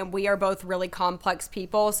white, and we are both really complex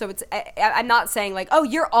people. So I'm not saying like, oh,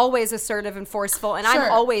 you're always assertive and forceful, and I'm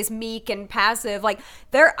always meek and passive. Like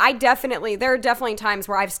there are definitely times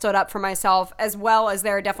where I've stood up for myself, as well as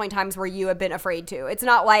there are definitely times where you have been afraid to. It's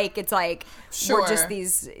not like we're just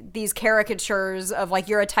these caricatures of like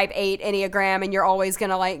you're a type 8 Enneagram and you're always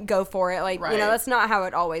gonna like go for it. Like you know, that's not how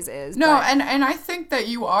it always is. No, and I think that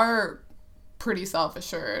you are pretty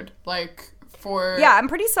self-assured, like I'm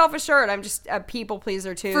pretty self-assured. I'm just a people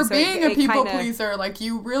pleaser too. For being a people pleaser, like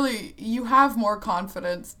you have more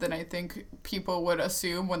confidence than I think people would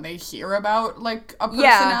assume when they hear about like a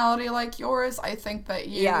personality like yours. I think that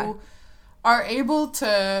you are able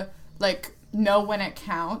to like know when it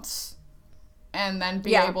counts and then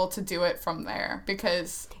be able to do it from there,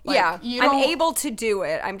 because I'm able to do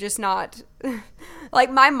it. I'm just not like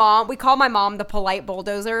my mom. We call my mom the polite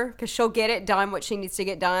bulldozer because she'll get it done what she needs to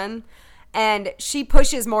get done, and she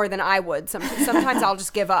pushes more than I would. Sometimes I'll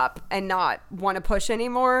just give up and not want to push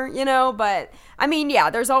anymore, you know. But I mean,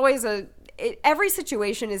 there's always every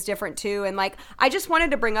situation is different too, and like I just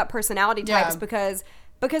wanted to bring up personality types because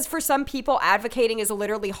for some people, advocating is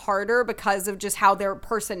literally harder because of just how their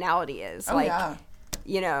personality is.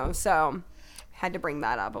 You know, so had to bring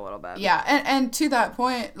that up a little bit. Yeah, and to that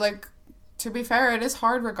point, like, to be fair, it is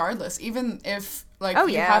hard regardless. Even if, like,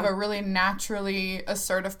 you have a really naturally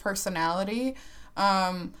assertive personality,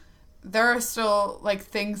 there are still, like,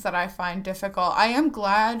 things that I find difficult. I am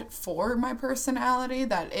glad for my personality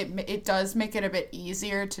that it does make it a bit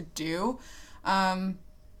easier to do.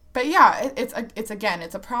 But yeah,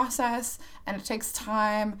 it's a process, and it takes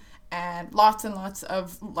time and lots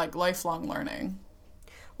of like lifelong learning.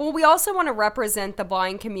 Well, we also want to represent the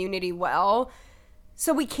blind community well,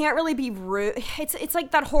 so we can't really be rude. It's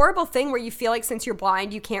like that horrible thing where you feel like since you're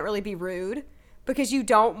blind, you can't really be rude because you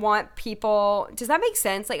don't want people. Does that make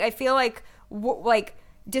sense? Like I feel like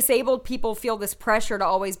disabled people feel this pressure to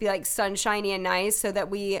always be like sunshiny and nice, so that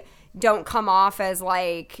we don't come off as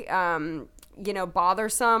like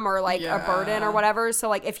bothersome or like a burden or whatever. So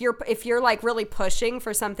like if you're like really pushing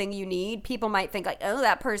for something you need, people might think like, oh,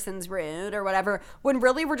 that person's rude or whatever, when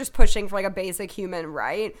really we're just pushing for like a basic human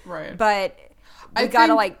right. But we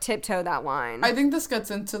gotta like tiptoe that line. I think this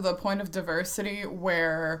gets into the point of diversity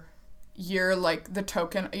where you're like the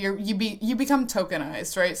token, you become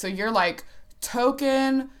tokenized, right? So you're like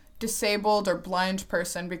token disabled or blind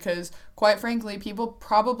person, because quite frankly people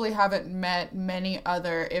probably haven't met many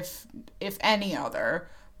other, if any other,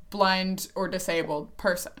 blind or disabled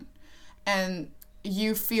person, and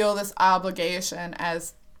you feel this obligation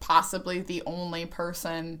as possibly the only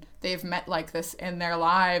person they've met like this in their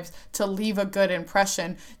lives to leave a good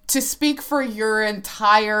impression, to speak for your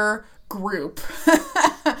entire group.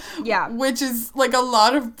 Yeah, which is like a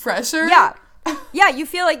lot of pressure. Yeah, you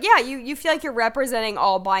feel like you feel like you're representing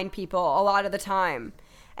all blind people a lot of the time.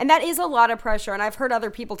 And that is a lot of pressure, and I've heard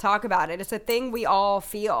other people talk about it. It's a thing we all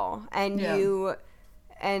feel. And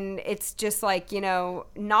it's just like,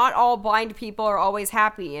 not all blind people are always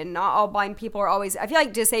happy, and not all blind people are always, I feel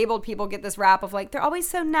like disabled people get this rap of like, they're always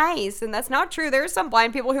so nice, and that's not true. There's some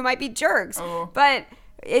blind people who might be jerks. But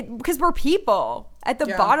because we're people. At the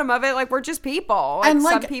bottom of it, like, we're just people. Like, and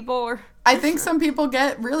like, some people are... I think some people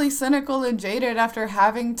get really cynical and jaded after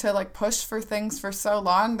having to, like, push for things for so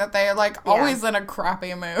long that they're, like, always in a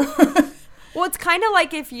crappy mood. Well, it's kind of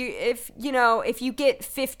like if you get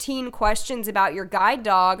 15 questions about your guide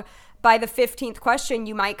dog, by the 15th question,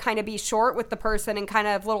 you might kind of be short with the person and kind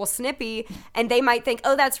of a little snippy, and they might think,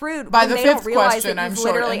 oh, that's rude. By the 5th question, I'm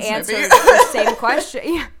short and answered the same question.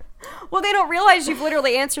 Yeah. Well, they don't realize you've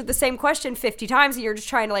literally answered the same question 50 times, and you're just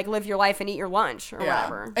trying to like live your life and eat your lunch or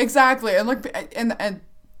whatever. Exactly. And like, and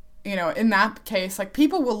in that case, like,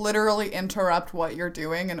 people will literally interrupt what you're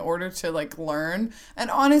doing in order to like learn.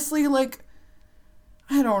 And honestly, like,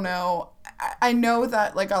 I don't know. I know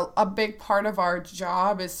that like a big part of our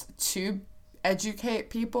job is to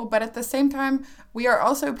educate people, but at the same time, we are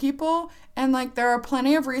also people, and like there are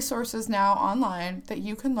plenty of resources now online that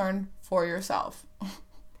you can learn for yourself.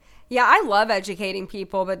 Yeah, I love educating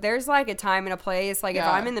people, but there's like a time and a place. Like if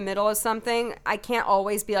I'm in the middle of something, I can't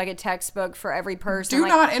always be like a textbook for every person. Do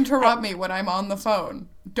not interrupt me when I'm on the phone.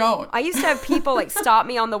 Don't. I used to have people like stop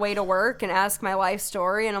me on the way to work and ask my life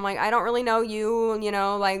story, and I'm like, I don't really know you,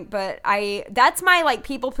 but that's my like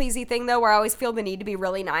people pleasy thing though, where I always feel the need to be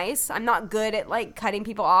really nice. I'm not good at like cutting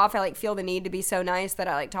people off. I like feel the need to be so nice that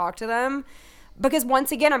I like talk to them. Because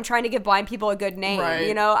once again, I'm trying to give blind people a good name. Right.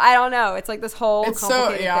 I don't know. It's like this whole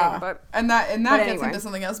complicated thing. But, and that gets into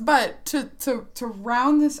something else. But to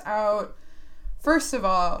round this out, first of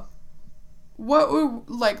all, what would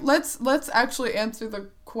let's actually answer the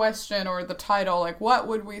question or the title. Like, what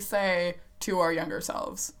would we say to our younger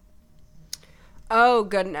selves? Oh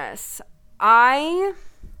goodness, I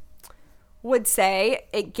would say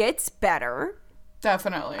it gets better.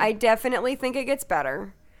 Definitely. I definitely think it gets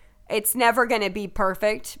better. It's never going to be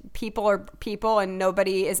perfect. People are people, and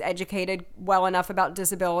nobody is educated well enough about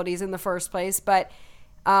disabilities in the first place. But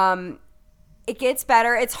it gets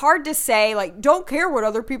better. It's hard to say, like, don't care what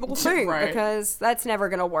other people think, because that's never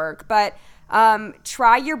going to work. But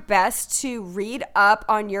try your best to read up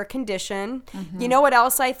on your condition. Mm-hmm. You know what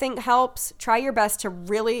else I think helps? Try your best to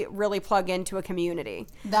really, really plug into a community.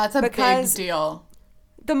 That's a big deal.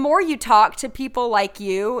 The more you talk to people like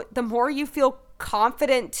you, the more you feel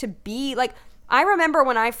confident to be like. I remember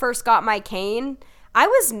when I first got my cane, I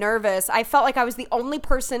was nervous. I felt like I was the only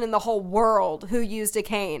person in the whole world who used a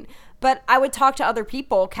cane, but I would talk to other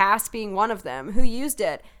people, Cass being one of them, who used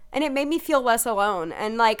it, and it made me feel less alone.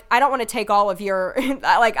 And like, I don't want to take all of your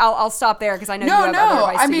like, I'll stop there because I know you have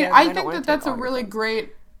other advice. I mean, I think that's a really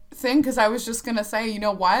great thing, because I was just gonna say,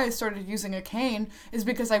 why I started using a cane is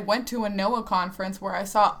because I went to a NOAA conference where I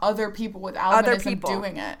saw other people with albinism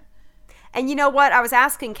doing it. And you know what? I was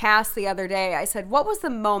asking Cass the other day, I said, what was the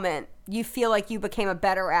moment you feel like you became a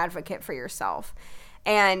better advocate for yourself?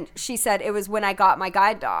 And she said, it was when I got my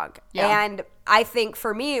guide dog. Yeah. And I think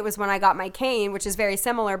for me, it was when I got my cane, which is very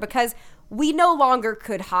similar, because we no longer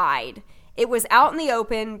could hide. It was out in the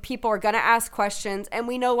open. People are going to ask questions, and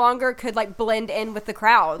we no longer could like blend in with the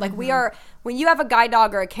crowd. Like when you have a guide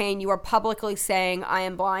dog or a cane, you are publicly saying, I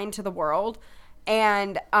am blind to the world.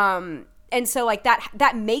 And so like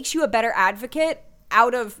that makes you a better advocate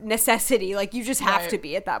out of necessity. Like you just have to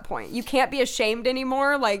be at that point. You can't be ashamed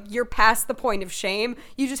anymore. Like you're past the point of shame.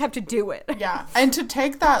 You just have to do it. Yeah. And to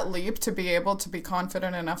take that leap, to be able to be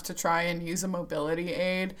confident enough to try and use a mobility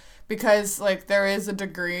aid, because like there is a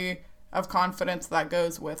degree of confidence that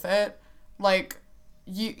goes with it. Like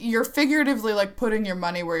you're figuratively like putting your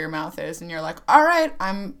money where your mouth is, and you're like, all right,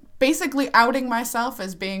 I'm basically outing myself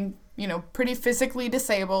as being pretty physically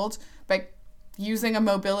disabled, but using a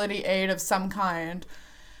mobility aid of some kind.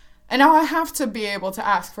 And now I have to be able to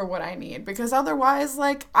ask for what I need, because otherwise,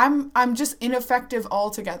 like, I'm just ineffective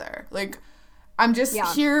altogether. Like, I'm just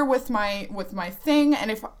here with my thing, and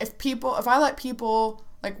if I let people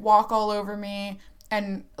like walk all over me,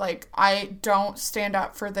 and like I don't stand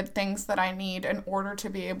up for the things that I need in order to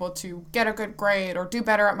be able to get a good grade or do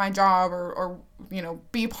better at my job or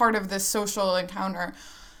be part of this social encounter,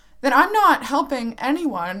 then I'm not helping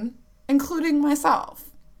anyone, including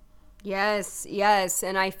myself. Yes.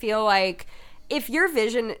 And I feel like if your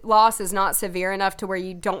vision loss is not severe enough to where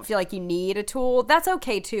you don't feel like you need a tool, that's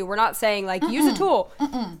okay too. We're not saying like use a tool.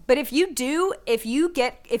 But if you do, if you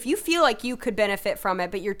feel like you could benefit from it,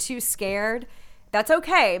 but you're too scared, that's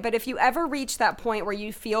okay. But if you ever reach that point where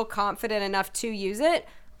you feel confident enough to use it,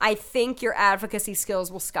 I think your advocacy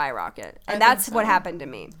skills will skyrocket. And that's what happened to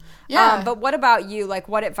me. Yeah. But what about you? Like,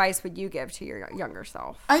 what advice would you give to your younger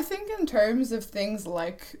self? I think in terms of things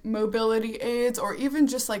like mobility aids or even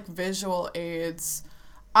just like visual aids,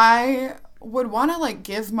 I would want to like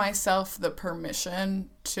give myself the permission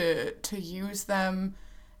to use them,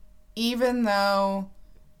 even though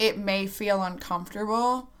it may feel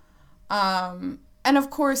uncomfortable. And of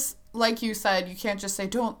course, like you said, you can't just say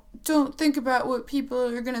don't think about what people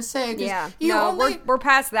are gonna say. We're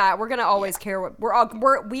past that. We're gonna always care.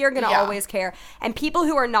 We are gonna always care. And people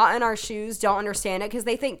who are not in our shoes don't understand it because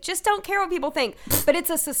they think just don't care what people think. But it's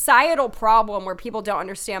a societal problem where people don't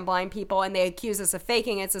understand blind people and they accuse us of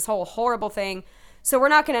faking. It's this whole horrible thing. So we're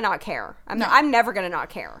not gonna not care. I'm never gonna not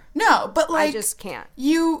care. No, but like I just can't.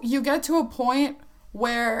 You get to a point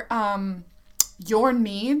where your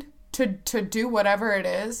need to do whatever it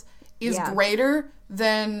is greater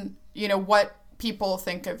than, what people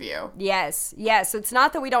think of you. Yes. It's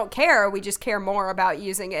not that we don't care. We just care more about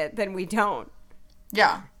using it than we don't.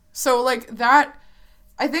 Yeah. So, like, that,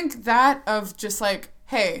 I think that of just like,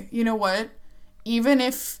 hey, you know what? Even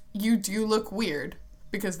if you do look weird,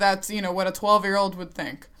 because that's, what a 12-year-old would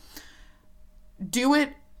think, do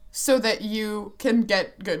it so that you can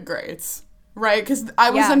get good grades. Right? Because I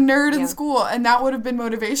was a nerd in school, and that would have been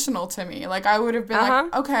motivational to me. Like, I would have been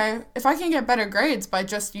like, okay, if I can get better grades by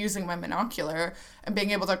just using my monocular and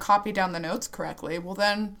being able to copy down the notes correctly, well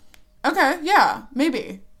then, okay, yeah,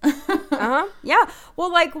 maybe. Yeah.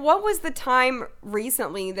 Well, like, what was the time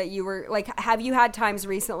recently that you were, like, have you had times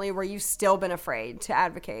recently where you've still been afraid to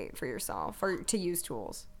advocate for yourself or to use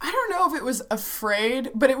tools? I don't know if it was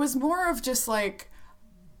afraid, but it was more of just, like,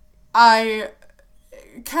 I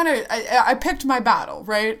picked my battle,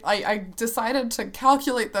 right? I decided to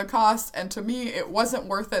calculate the cost, and to me, it wasn't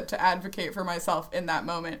worth it to advocate for myself in that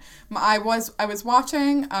moment. I was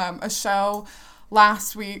watching a show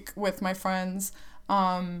last week with my friends,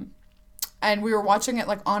 and we were watching it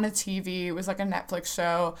like on a TV. It was like a Netflix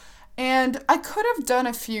show, and I could have done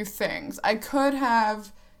a few things. I could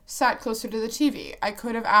have sat closer to the TV. I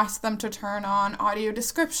could have asked them to turn on audio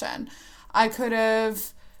description. I could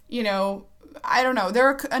have, I don't know. There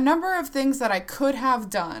are a number of things that I could have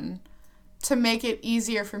done to make it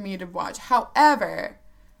easier for me to watch. However,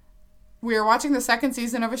 we were watching the second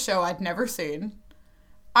season of a show I'd never seen.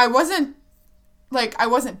 I wasn't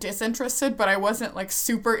disinterested, but I wasn't like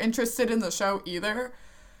super interested in the show either.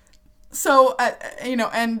 So,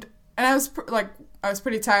 and I was I was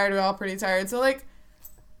pretty tired. We were all pretty tired. So like,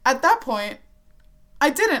 at that point, I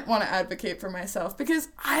didn't want to advocate for myself because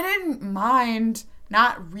I didn't mind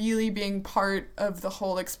not really being part of the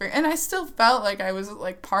whole experience. And I still felt like I was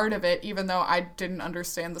like part of it, even though I didn't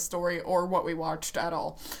understand the story or what we watched at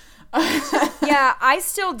all. Yeah, I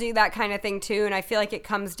still do that kind of thing too. And I feel like it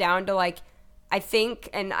comes down to like, I think,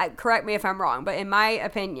 and correct me if I'm wrong, but in my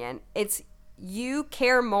opinion, it's you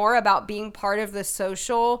care more about being part of the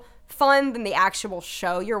social fun than the actual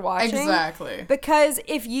show you're watching. Exactly. Because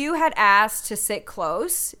if you had asked to sit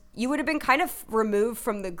close, you would have been kind of removed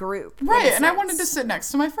from the group. Right, and I wanted to sit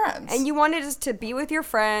next to my friends. And you wanted us to be with your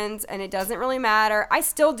friends, and it doesn't really matter. I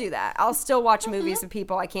still do that. I'll still watch movies with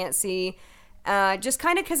people I can't see, just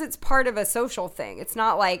kind of because it's part of a social thing. It's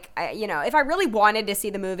not like, if I really wanted to see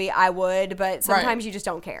the movie, I would, but sometimes you just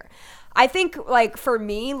don't care. I think, like, for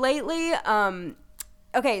me lately,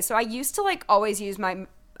 okay, so I used to, like, always use my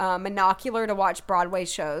monocular to watch Broadway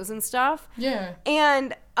shows and stuff. Yeah.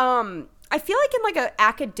 And I feel like in like an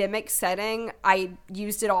academic setting, I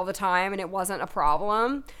used it all the time and it wasn't a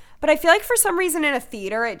problem. But I feel like for some reason in a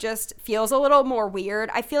theater, it just feels a little more weird.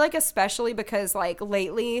 I feel like especially because like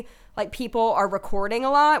lately, like people are recording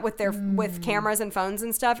a lot with their with cameras and phones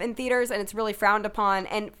and stuff in theaters, and it's really frowned upon.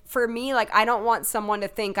 And for me, like I don't want someone to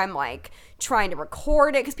think I'm like trying to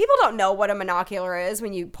record it, because people don't know what a monocular is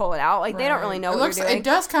when you pull it out. Like they don't really know what you're doing. It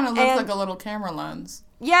does kind of look like a little camera lens.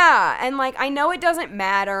 Yeah, and like I know it doesn't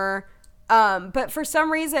matter, but for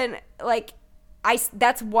some reason, like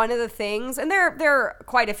that's one of the things, and there are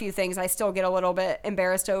quite a few things I still get a little bit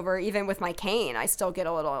embarrassed over. Even with my cane, I still get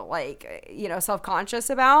a little like, you know, self-conscious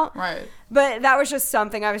about. Right. But that was just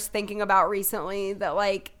something I was thinking about recently, that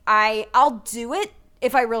like I'll do it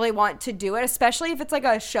if I really want to do it, especially if it's like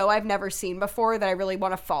a show I've never seen before that I really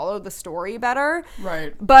want to follow the story better.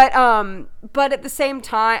 Right. But at the same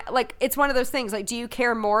time, like it's one of those things, like do you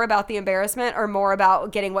care more about the embarrassment or more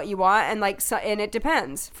about getting what you want? And like and it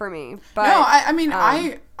depends for me. But no, I mean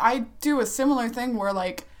I do a similar thing where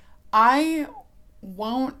like I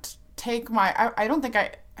won't take my I don't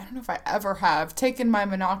know if I ever have taken my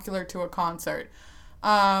monocular to a concert.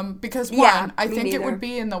 Because one, I think it would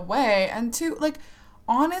be in the way, and two, like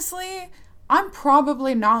honestly, I'm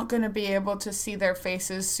probably not going to be able to see their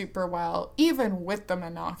faces super well, even with the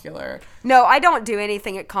monocular. No, I don't do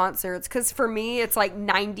anything at concerts, because for me, it's like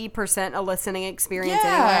 90% a listening experience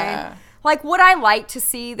anyway. Like, would I like to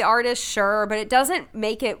see the artist? Sure, but it doesn't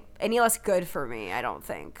make it any less good for me, I don't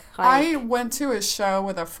think. Like, I went to a show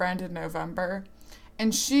with a friend in November,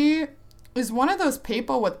 and she is one of those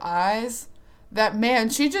people with eyes that, man,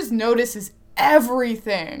 she just notices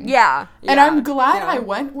everything. Yeah. And I'm glad I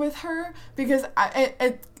went with her, because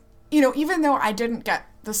you know, even though I didn't get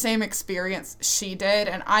the same experience she did,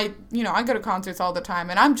 and I go to concerts all the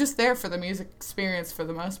time, and I'm just there for the music experience for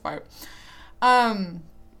the most part.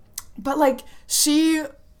 But like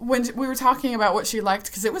when we were talking about what she liked,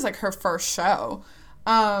 because it was like her first show,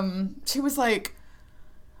 she was like,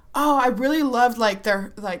 oh, I really loved like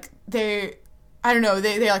I don't know,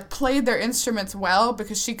 they like played their instruments well,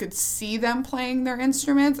 because she could see them playing their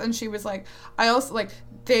instruments. And she was like, I also like,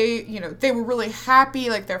 they were really happy,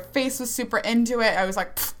 like their face was super into it. I was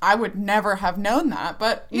like, I would never have known that,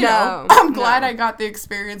 but you know, I'm glad I got the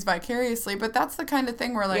experience vicariously. But that's the kind of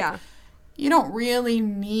thing where like, you don't really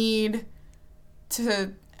need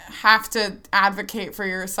to have to advocate for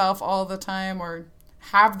yourself all the time or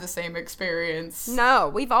have the same experience. No,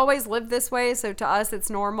 we've always lived this way, so to us it's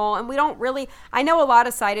normal, and we don't really, I know a lot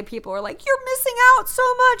of sighted people are like, you're missing out so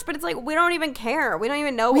much, but it's like, we don't even care. We don't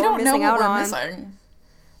even know what we're missing out on. Missing.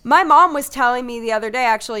 My mom was telling me the other day,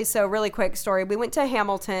 actually, so really quick story. We went to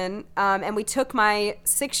Hamilton, and we took my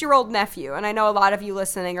 6-year-old nephew, and I know a lot of you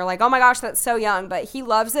listening are like, oh my gosh, that's so young, but he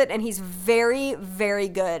loves it, and he's very, very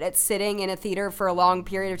good at sitting in a theater for a long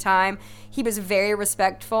period of time. He was very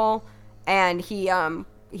respectful, and he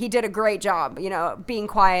did a great job, you know, being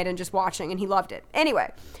quiet and just watching, and he loved it.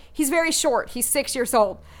 Anyway, he's very short. He's 6 years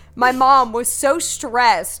old. My mom was so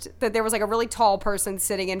stressed that there was like a really tall person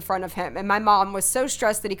sitting in front of him, and my mom was so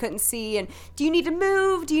stressed that he couldn't see, and do you need to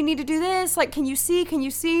move? Do you need to do this? Like, can you see? Can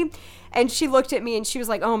you see? And she looked at me and she was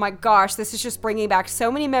like, oh my gosh, this is just bringing back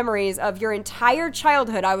so many memories of your entire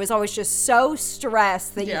childhood. I was always just so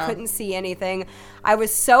stressed that you couldn't see anything. I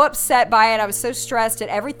was so upset by it. I was so stressed at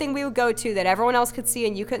everything we would go to that everyone else could see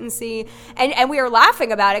and you couldn't see. And we were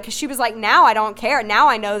laughing about it, because she was like, now I don't care. Now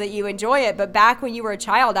I know that you enjoy it. But back when you were a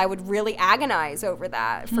child, I would really agonize over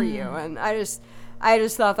that for you. And I just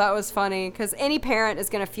thought that was funny, because any parent is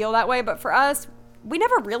going to feel that way. But for us, we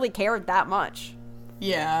never really cared that much.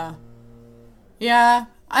 Yeah. Yeah,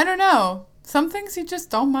 I don't know. Some things you just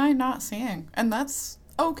don't mind not seeing, and that's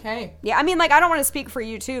okay. Yeah, I mean, like, I don't want to speak for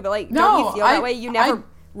you, too, but, like, don't you feel that way? You never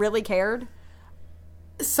really cared?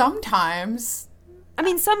 Sometimes. I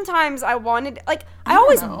mean, sometimes I wanted, like, I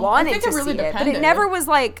always wanted to see it, but it never was,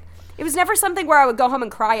 like, it was never something where I would go home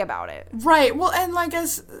and cry about it. Right, well, and, like,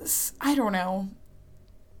 I don't know.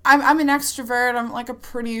 I'm an extrovert. I'm, like, a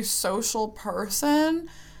pretty social person.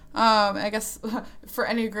 I guess for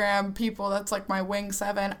Enneagram people, that's like my wing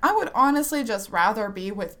 7. I would honestly just rather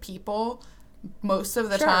be with people most of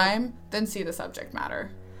the time than see the subject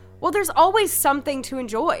matter. Well, there's always something to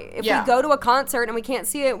enjoy. If we go to a concert and we can't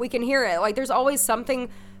see it, we can hear it. Like, there's always something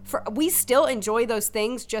we still enjoy those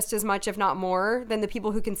things just as much, if not more, than the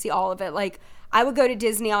people who can see all of it. Like, I would go to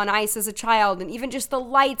Disney on Ice as a child, and even just the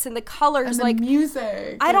lights and the colors, and the like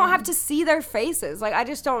music. I don't have to see their faces. Like, I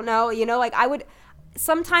just don't know, like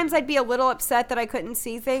sometimes I'd be a little upset that I couldn't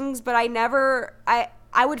see things, but I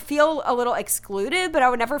I would feel a little excluded, but I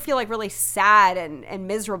would never feel like really sad and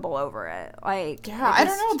miserable over it. Like, yeah, I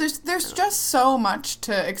don't know. There's just so much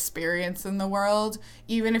to experience in the world,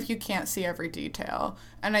 even if you can't see every detail.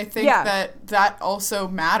 And I think that also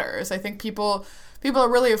matters. I think people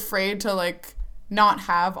are really afraid to like not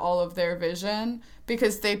have all of their vision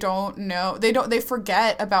because they don't know. They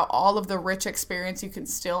forget about all of the rich experience you can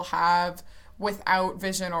still have without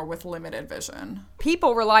vision or with limited vision.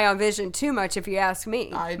 People rely on vision too much, if you ask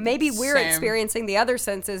me. Maybe we're same. experiencing the other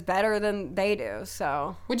senses better than they do,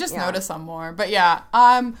 so We just notice them more. But yeah,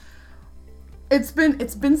 it's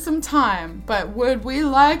been some time, but would we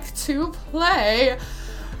like to play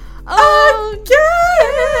a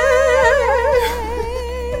game?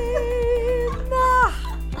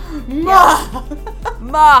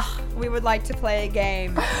 We would like to play a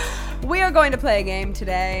game. We are going to play a game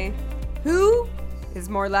today. Who is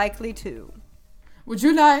more likely to? Would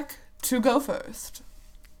you like to go first?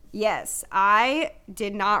 Yes, I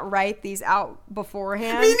did not write these out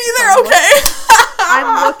beforehand. Me neither, okay.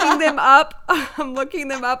 I'm looking them up. I'm looking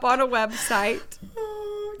them up on a website.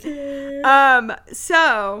 Okay.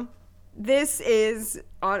 So this is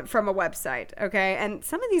from a website, okay? And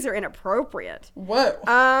some of these are inappropriate. Whoa.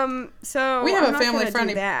 So we have I'm a not family-friendly gonna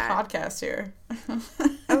do that. podcast here.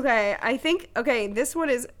 Okay, this one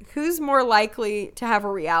is who's more likely to have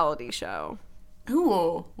a reality show?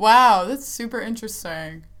 Ooh, wow, that's super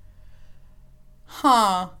interesting.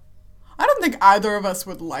 Huh. I don't think either of us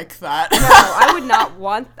would like that. No, I would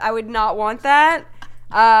not want that.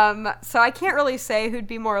 So I can't really say who'd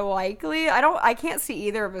be more likely. I can't see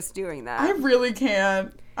either of us doing that. I really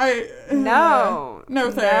can't. No.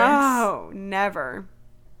 No thanks. No, never.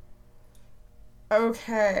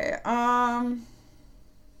 Okay.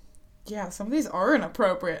 Yeah, some of these are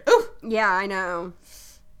inappropriate. Ooh. Yeah, I know.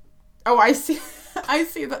 Oh, I see. I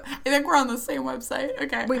see that. I think we're on the same website.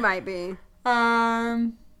 Okay. We might be.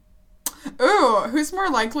 Ooh, who's more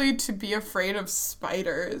likely to be afraid of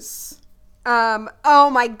spiders? Oh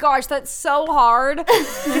my gosh, that's so hard.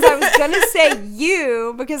 Because I was gonna say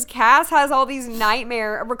you, because Cass has all these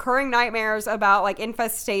recurring nightmares about like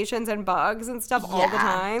infestations and bugs and stuff all the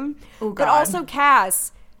time. Oh, God. But also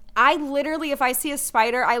Cass, I literally, if I see a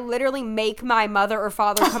spider, I literally make my mother or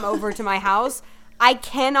father come over to my house. I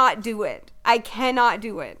cannot do it. I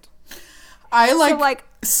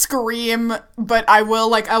scream, but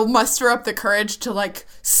I'll muster up the courage to like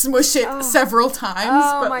smush it several times.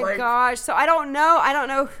 Oh but, my gosh. So I don't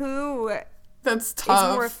know who that's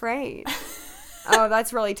tough. is more afraid. Oh,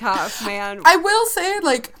 that's really tough, man. I will say,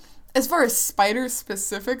 like, as far as spiders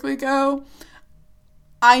specifically go,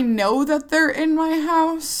 I know that they're in my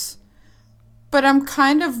house, but I'm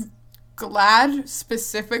kind of glad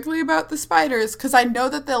specifically about the spiders because I know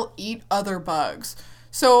that they'll eat other bugs.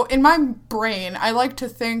 So in my brain, I like to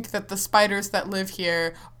think that the spiders that live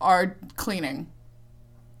here are cleaning.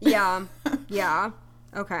 Yeah. Yeah.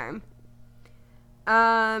 Okay.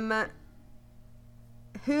 Well,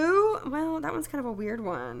 that one's kind of a weird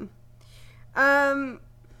one.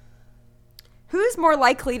 Who's more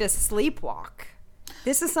likely to sleepwalk?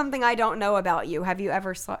 This is something I don't know about you. Have you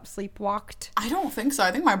ever sleepwalked? I don't think so.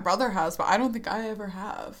 I think my brother has, but I don't think I ever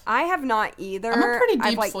have. I have not either. I'm a pretty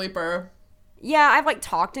deep sleeper. Yeah, I've like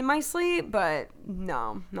talked in my sleep, but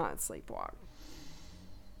no, not sleepwalk.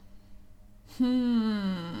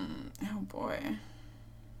 Oh boy.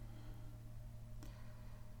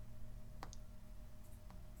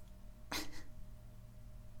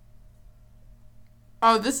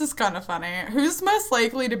 Oh, this is kind of funny. Who's most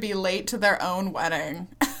likely to be late to their own wedding?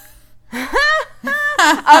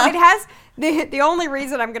 It has the only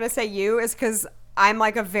reason I'm gonna say you is because I'm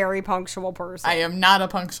like a very punctual person. I am not a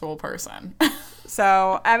punctual person.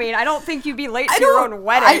 So, I mean, I don't think you'd be late to your own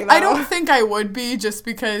wedding, I don't think I would be just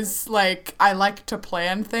because, like, I like to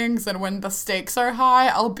plan things and when the stakes are high,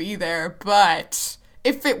 I'll be there. But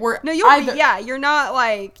if it were... No, you'll be, yeah, you're not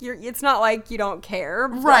like... it's not like you don't care.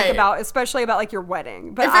 Right. Like, especially about, like, your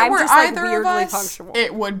wedding. But if it I'm were just, like, either weirdly of us, punctual.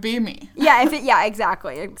 it would be me. Yeah,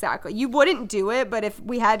 exactly. You wouldn't do it, but if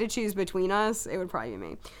we had to choose between us, it would probably be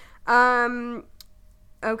me.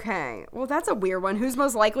 Okay. Well, that's a weird one. Who's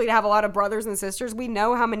most likely to have a lot of brothers and sisters? We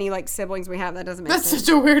know how many, like, siblings we have. That doesn't make sense. That's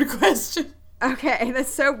such a weird question. Okay,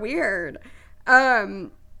 that's so weird.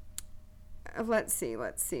 Let's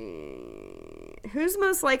see. Who's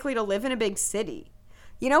most likely to live in a big city?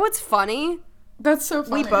 You know what's funny? That's so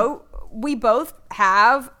funny. We both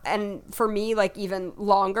have, and for me, like, even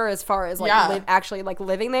longer as far as, like, actually, like,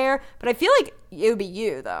 living there. But I feel like it would be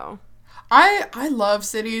you, though. I love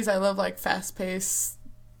cities. I love, like, fast-paced...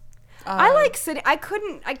 I like city. I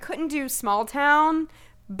couldn't do small town,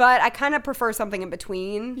 but I kind of prefer something in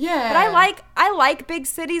between. Yeah. But I like big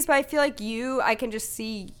cities, but I feel like I can just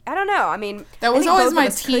see, I don't know. I mean, that was I think always both my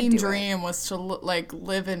of us could teen do dream was to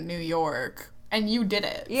live in New York, and you did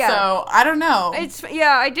it. Yeah. So I don't know.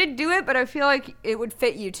 I did do it, but I feel like it would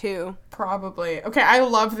fit you too. Probably. Okay, I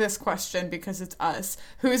love this question because it's us.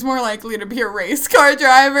 Who's more likely to be a race car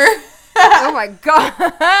driver? Oh my god.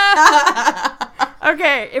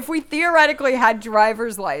 Okay, if we theoretically had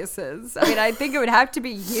driver's license, I mean, I think it would have to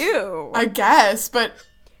be you. I guess, but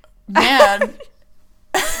man.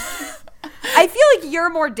 I feel like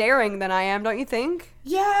you're more daring than I am, don't you think?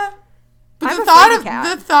 Yeah. But I'm the a fraidy thought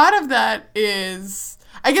cat. the thought of that is,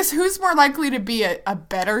 I guess, who's more likely to be a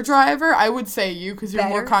better driver? I would say you, because you're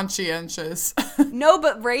more Better? conscientious. No,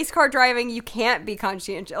 but race car driving, you can't be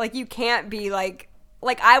conscientious. Like, you can't be like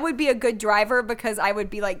I would be a good driver because I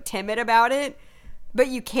would be like timid about it. But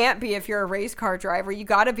you can't be if you're a race car driver. You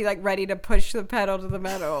got to be like ready to push the pedal to the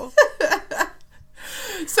metal.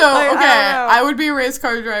 So, Like, I okay, don't know. I would be a race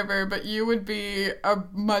car driver, but you would be a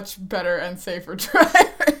much better and safer driver.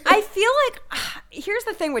 I feel like here's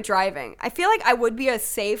the thing with driving. I feel like I would be a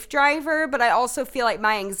safe driver, but I also feel like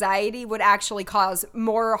my anxiety would actually cause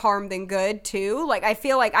more harm than good too. Like, I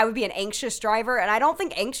feel like I would be an anxious driver, and I don't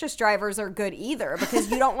think anxious drivers are good either,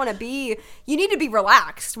 because you don't want to be, you need to be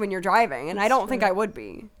relaxed when you're driving, and I don't think I would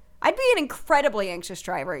be. I'd be an incredibly anxious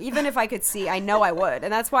driver, even if I could see. I know I would,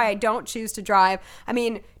 and that's why I don't choose to drive. I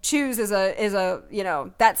mean, choose is a you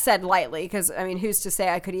know, that's said lightly, because I mean, who's to say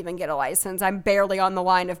I could even get a license? I'm barely on the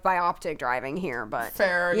line of bioptic driving here, but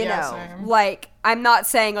Fair, you yeah, know, same. like, I'm not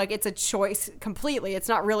saying like it's a choice completely. It's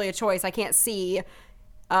not really a choice. I can't see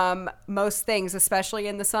most things, especially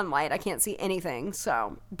in the sunlight. I can't see anything.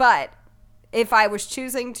 So, but if I was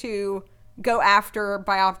choosing to go after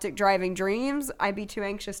bioptic driving dreams, I'd be too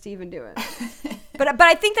anxious to even do it. But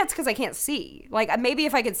I think that's because I can't see. Like, maybe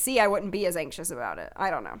if I could see, I wouldn't be as anxious about it. I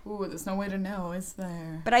don't know. Ooh, there's no way to know, is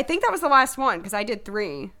there? But I think that was the last one, because I did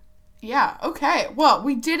 3. Yeah, okay. Well,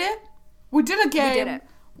 we did it. We did a game. We did it.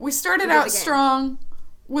 We started We did out the game. strong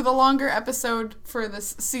with a longer episode for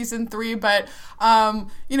this season 3, but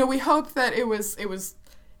you know, we hope that it was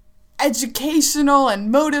educational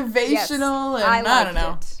and motivational, and I don't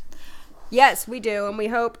know. It. Yes, we do, and we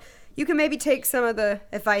hope you can maybe take some of the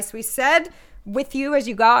advice we said with you as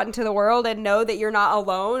you go out into the world and know that you're not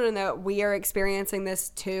alone and that we are experiencing this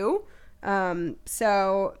too.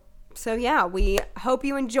 So yeah, we hope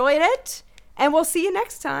you enjoyed it, and we'll see you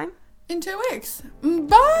next time. In 2 weeks. Bye.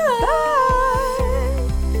 Bye.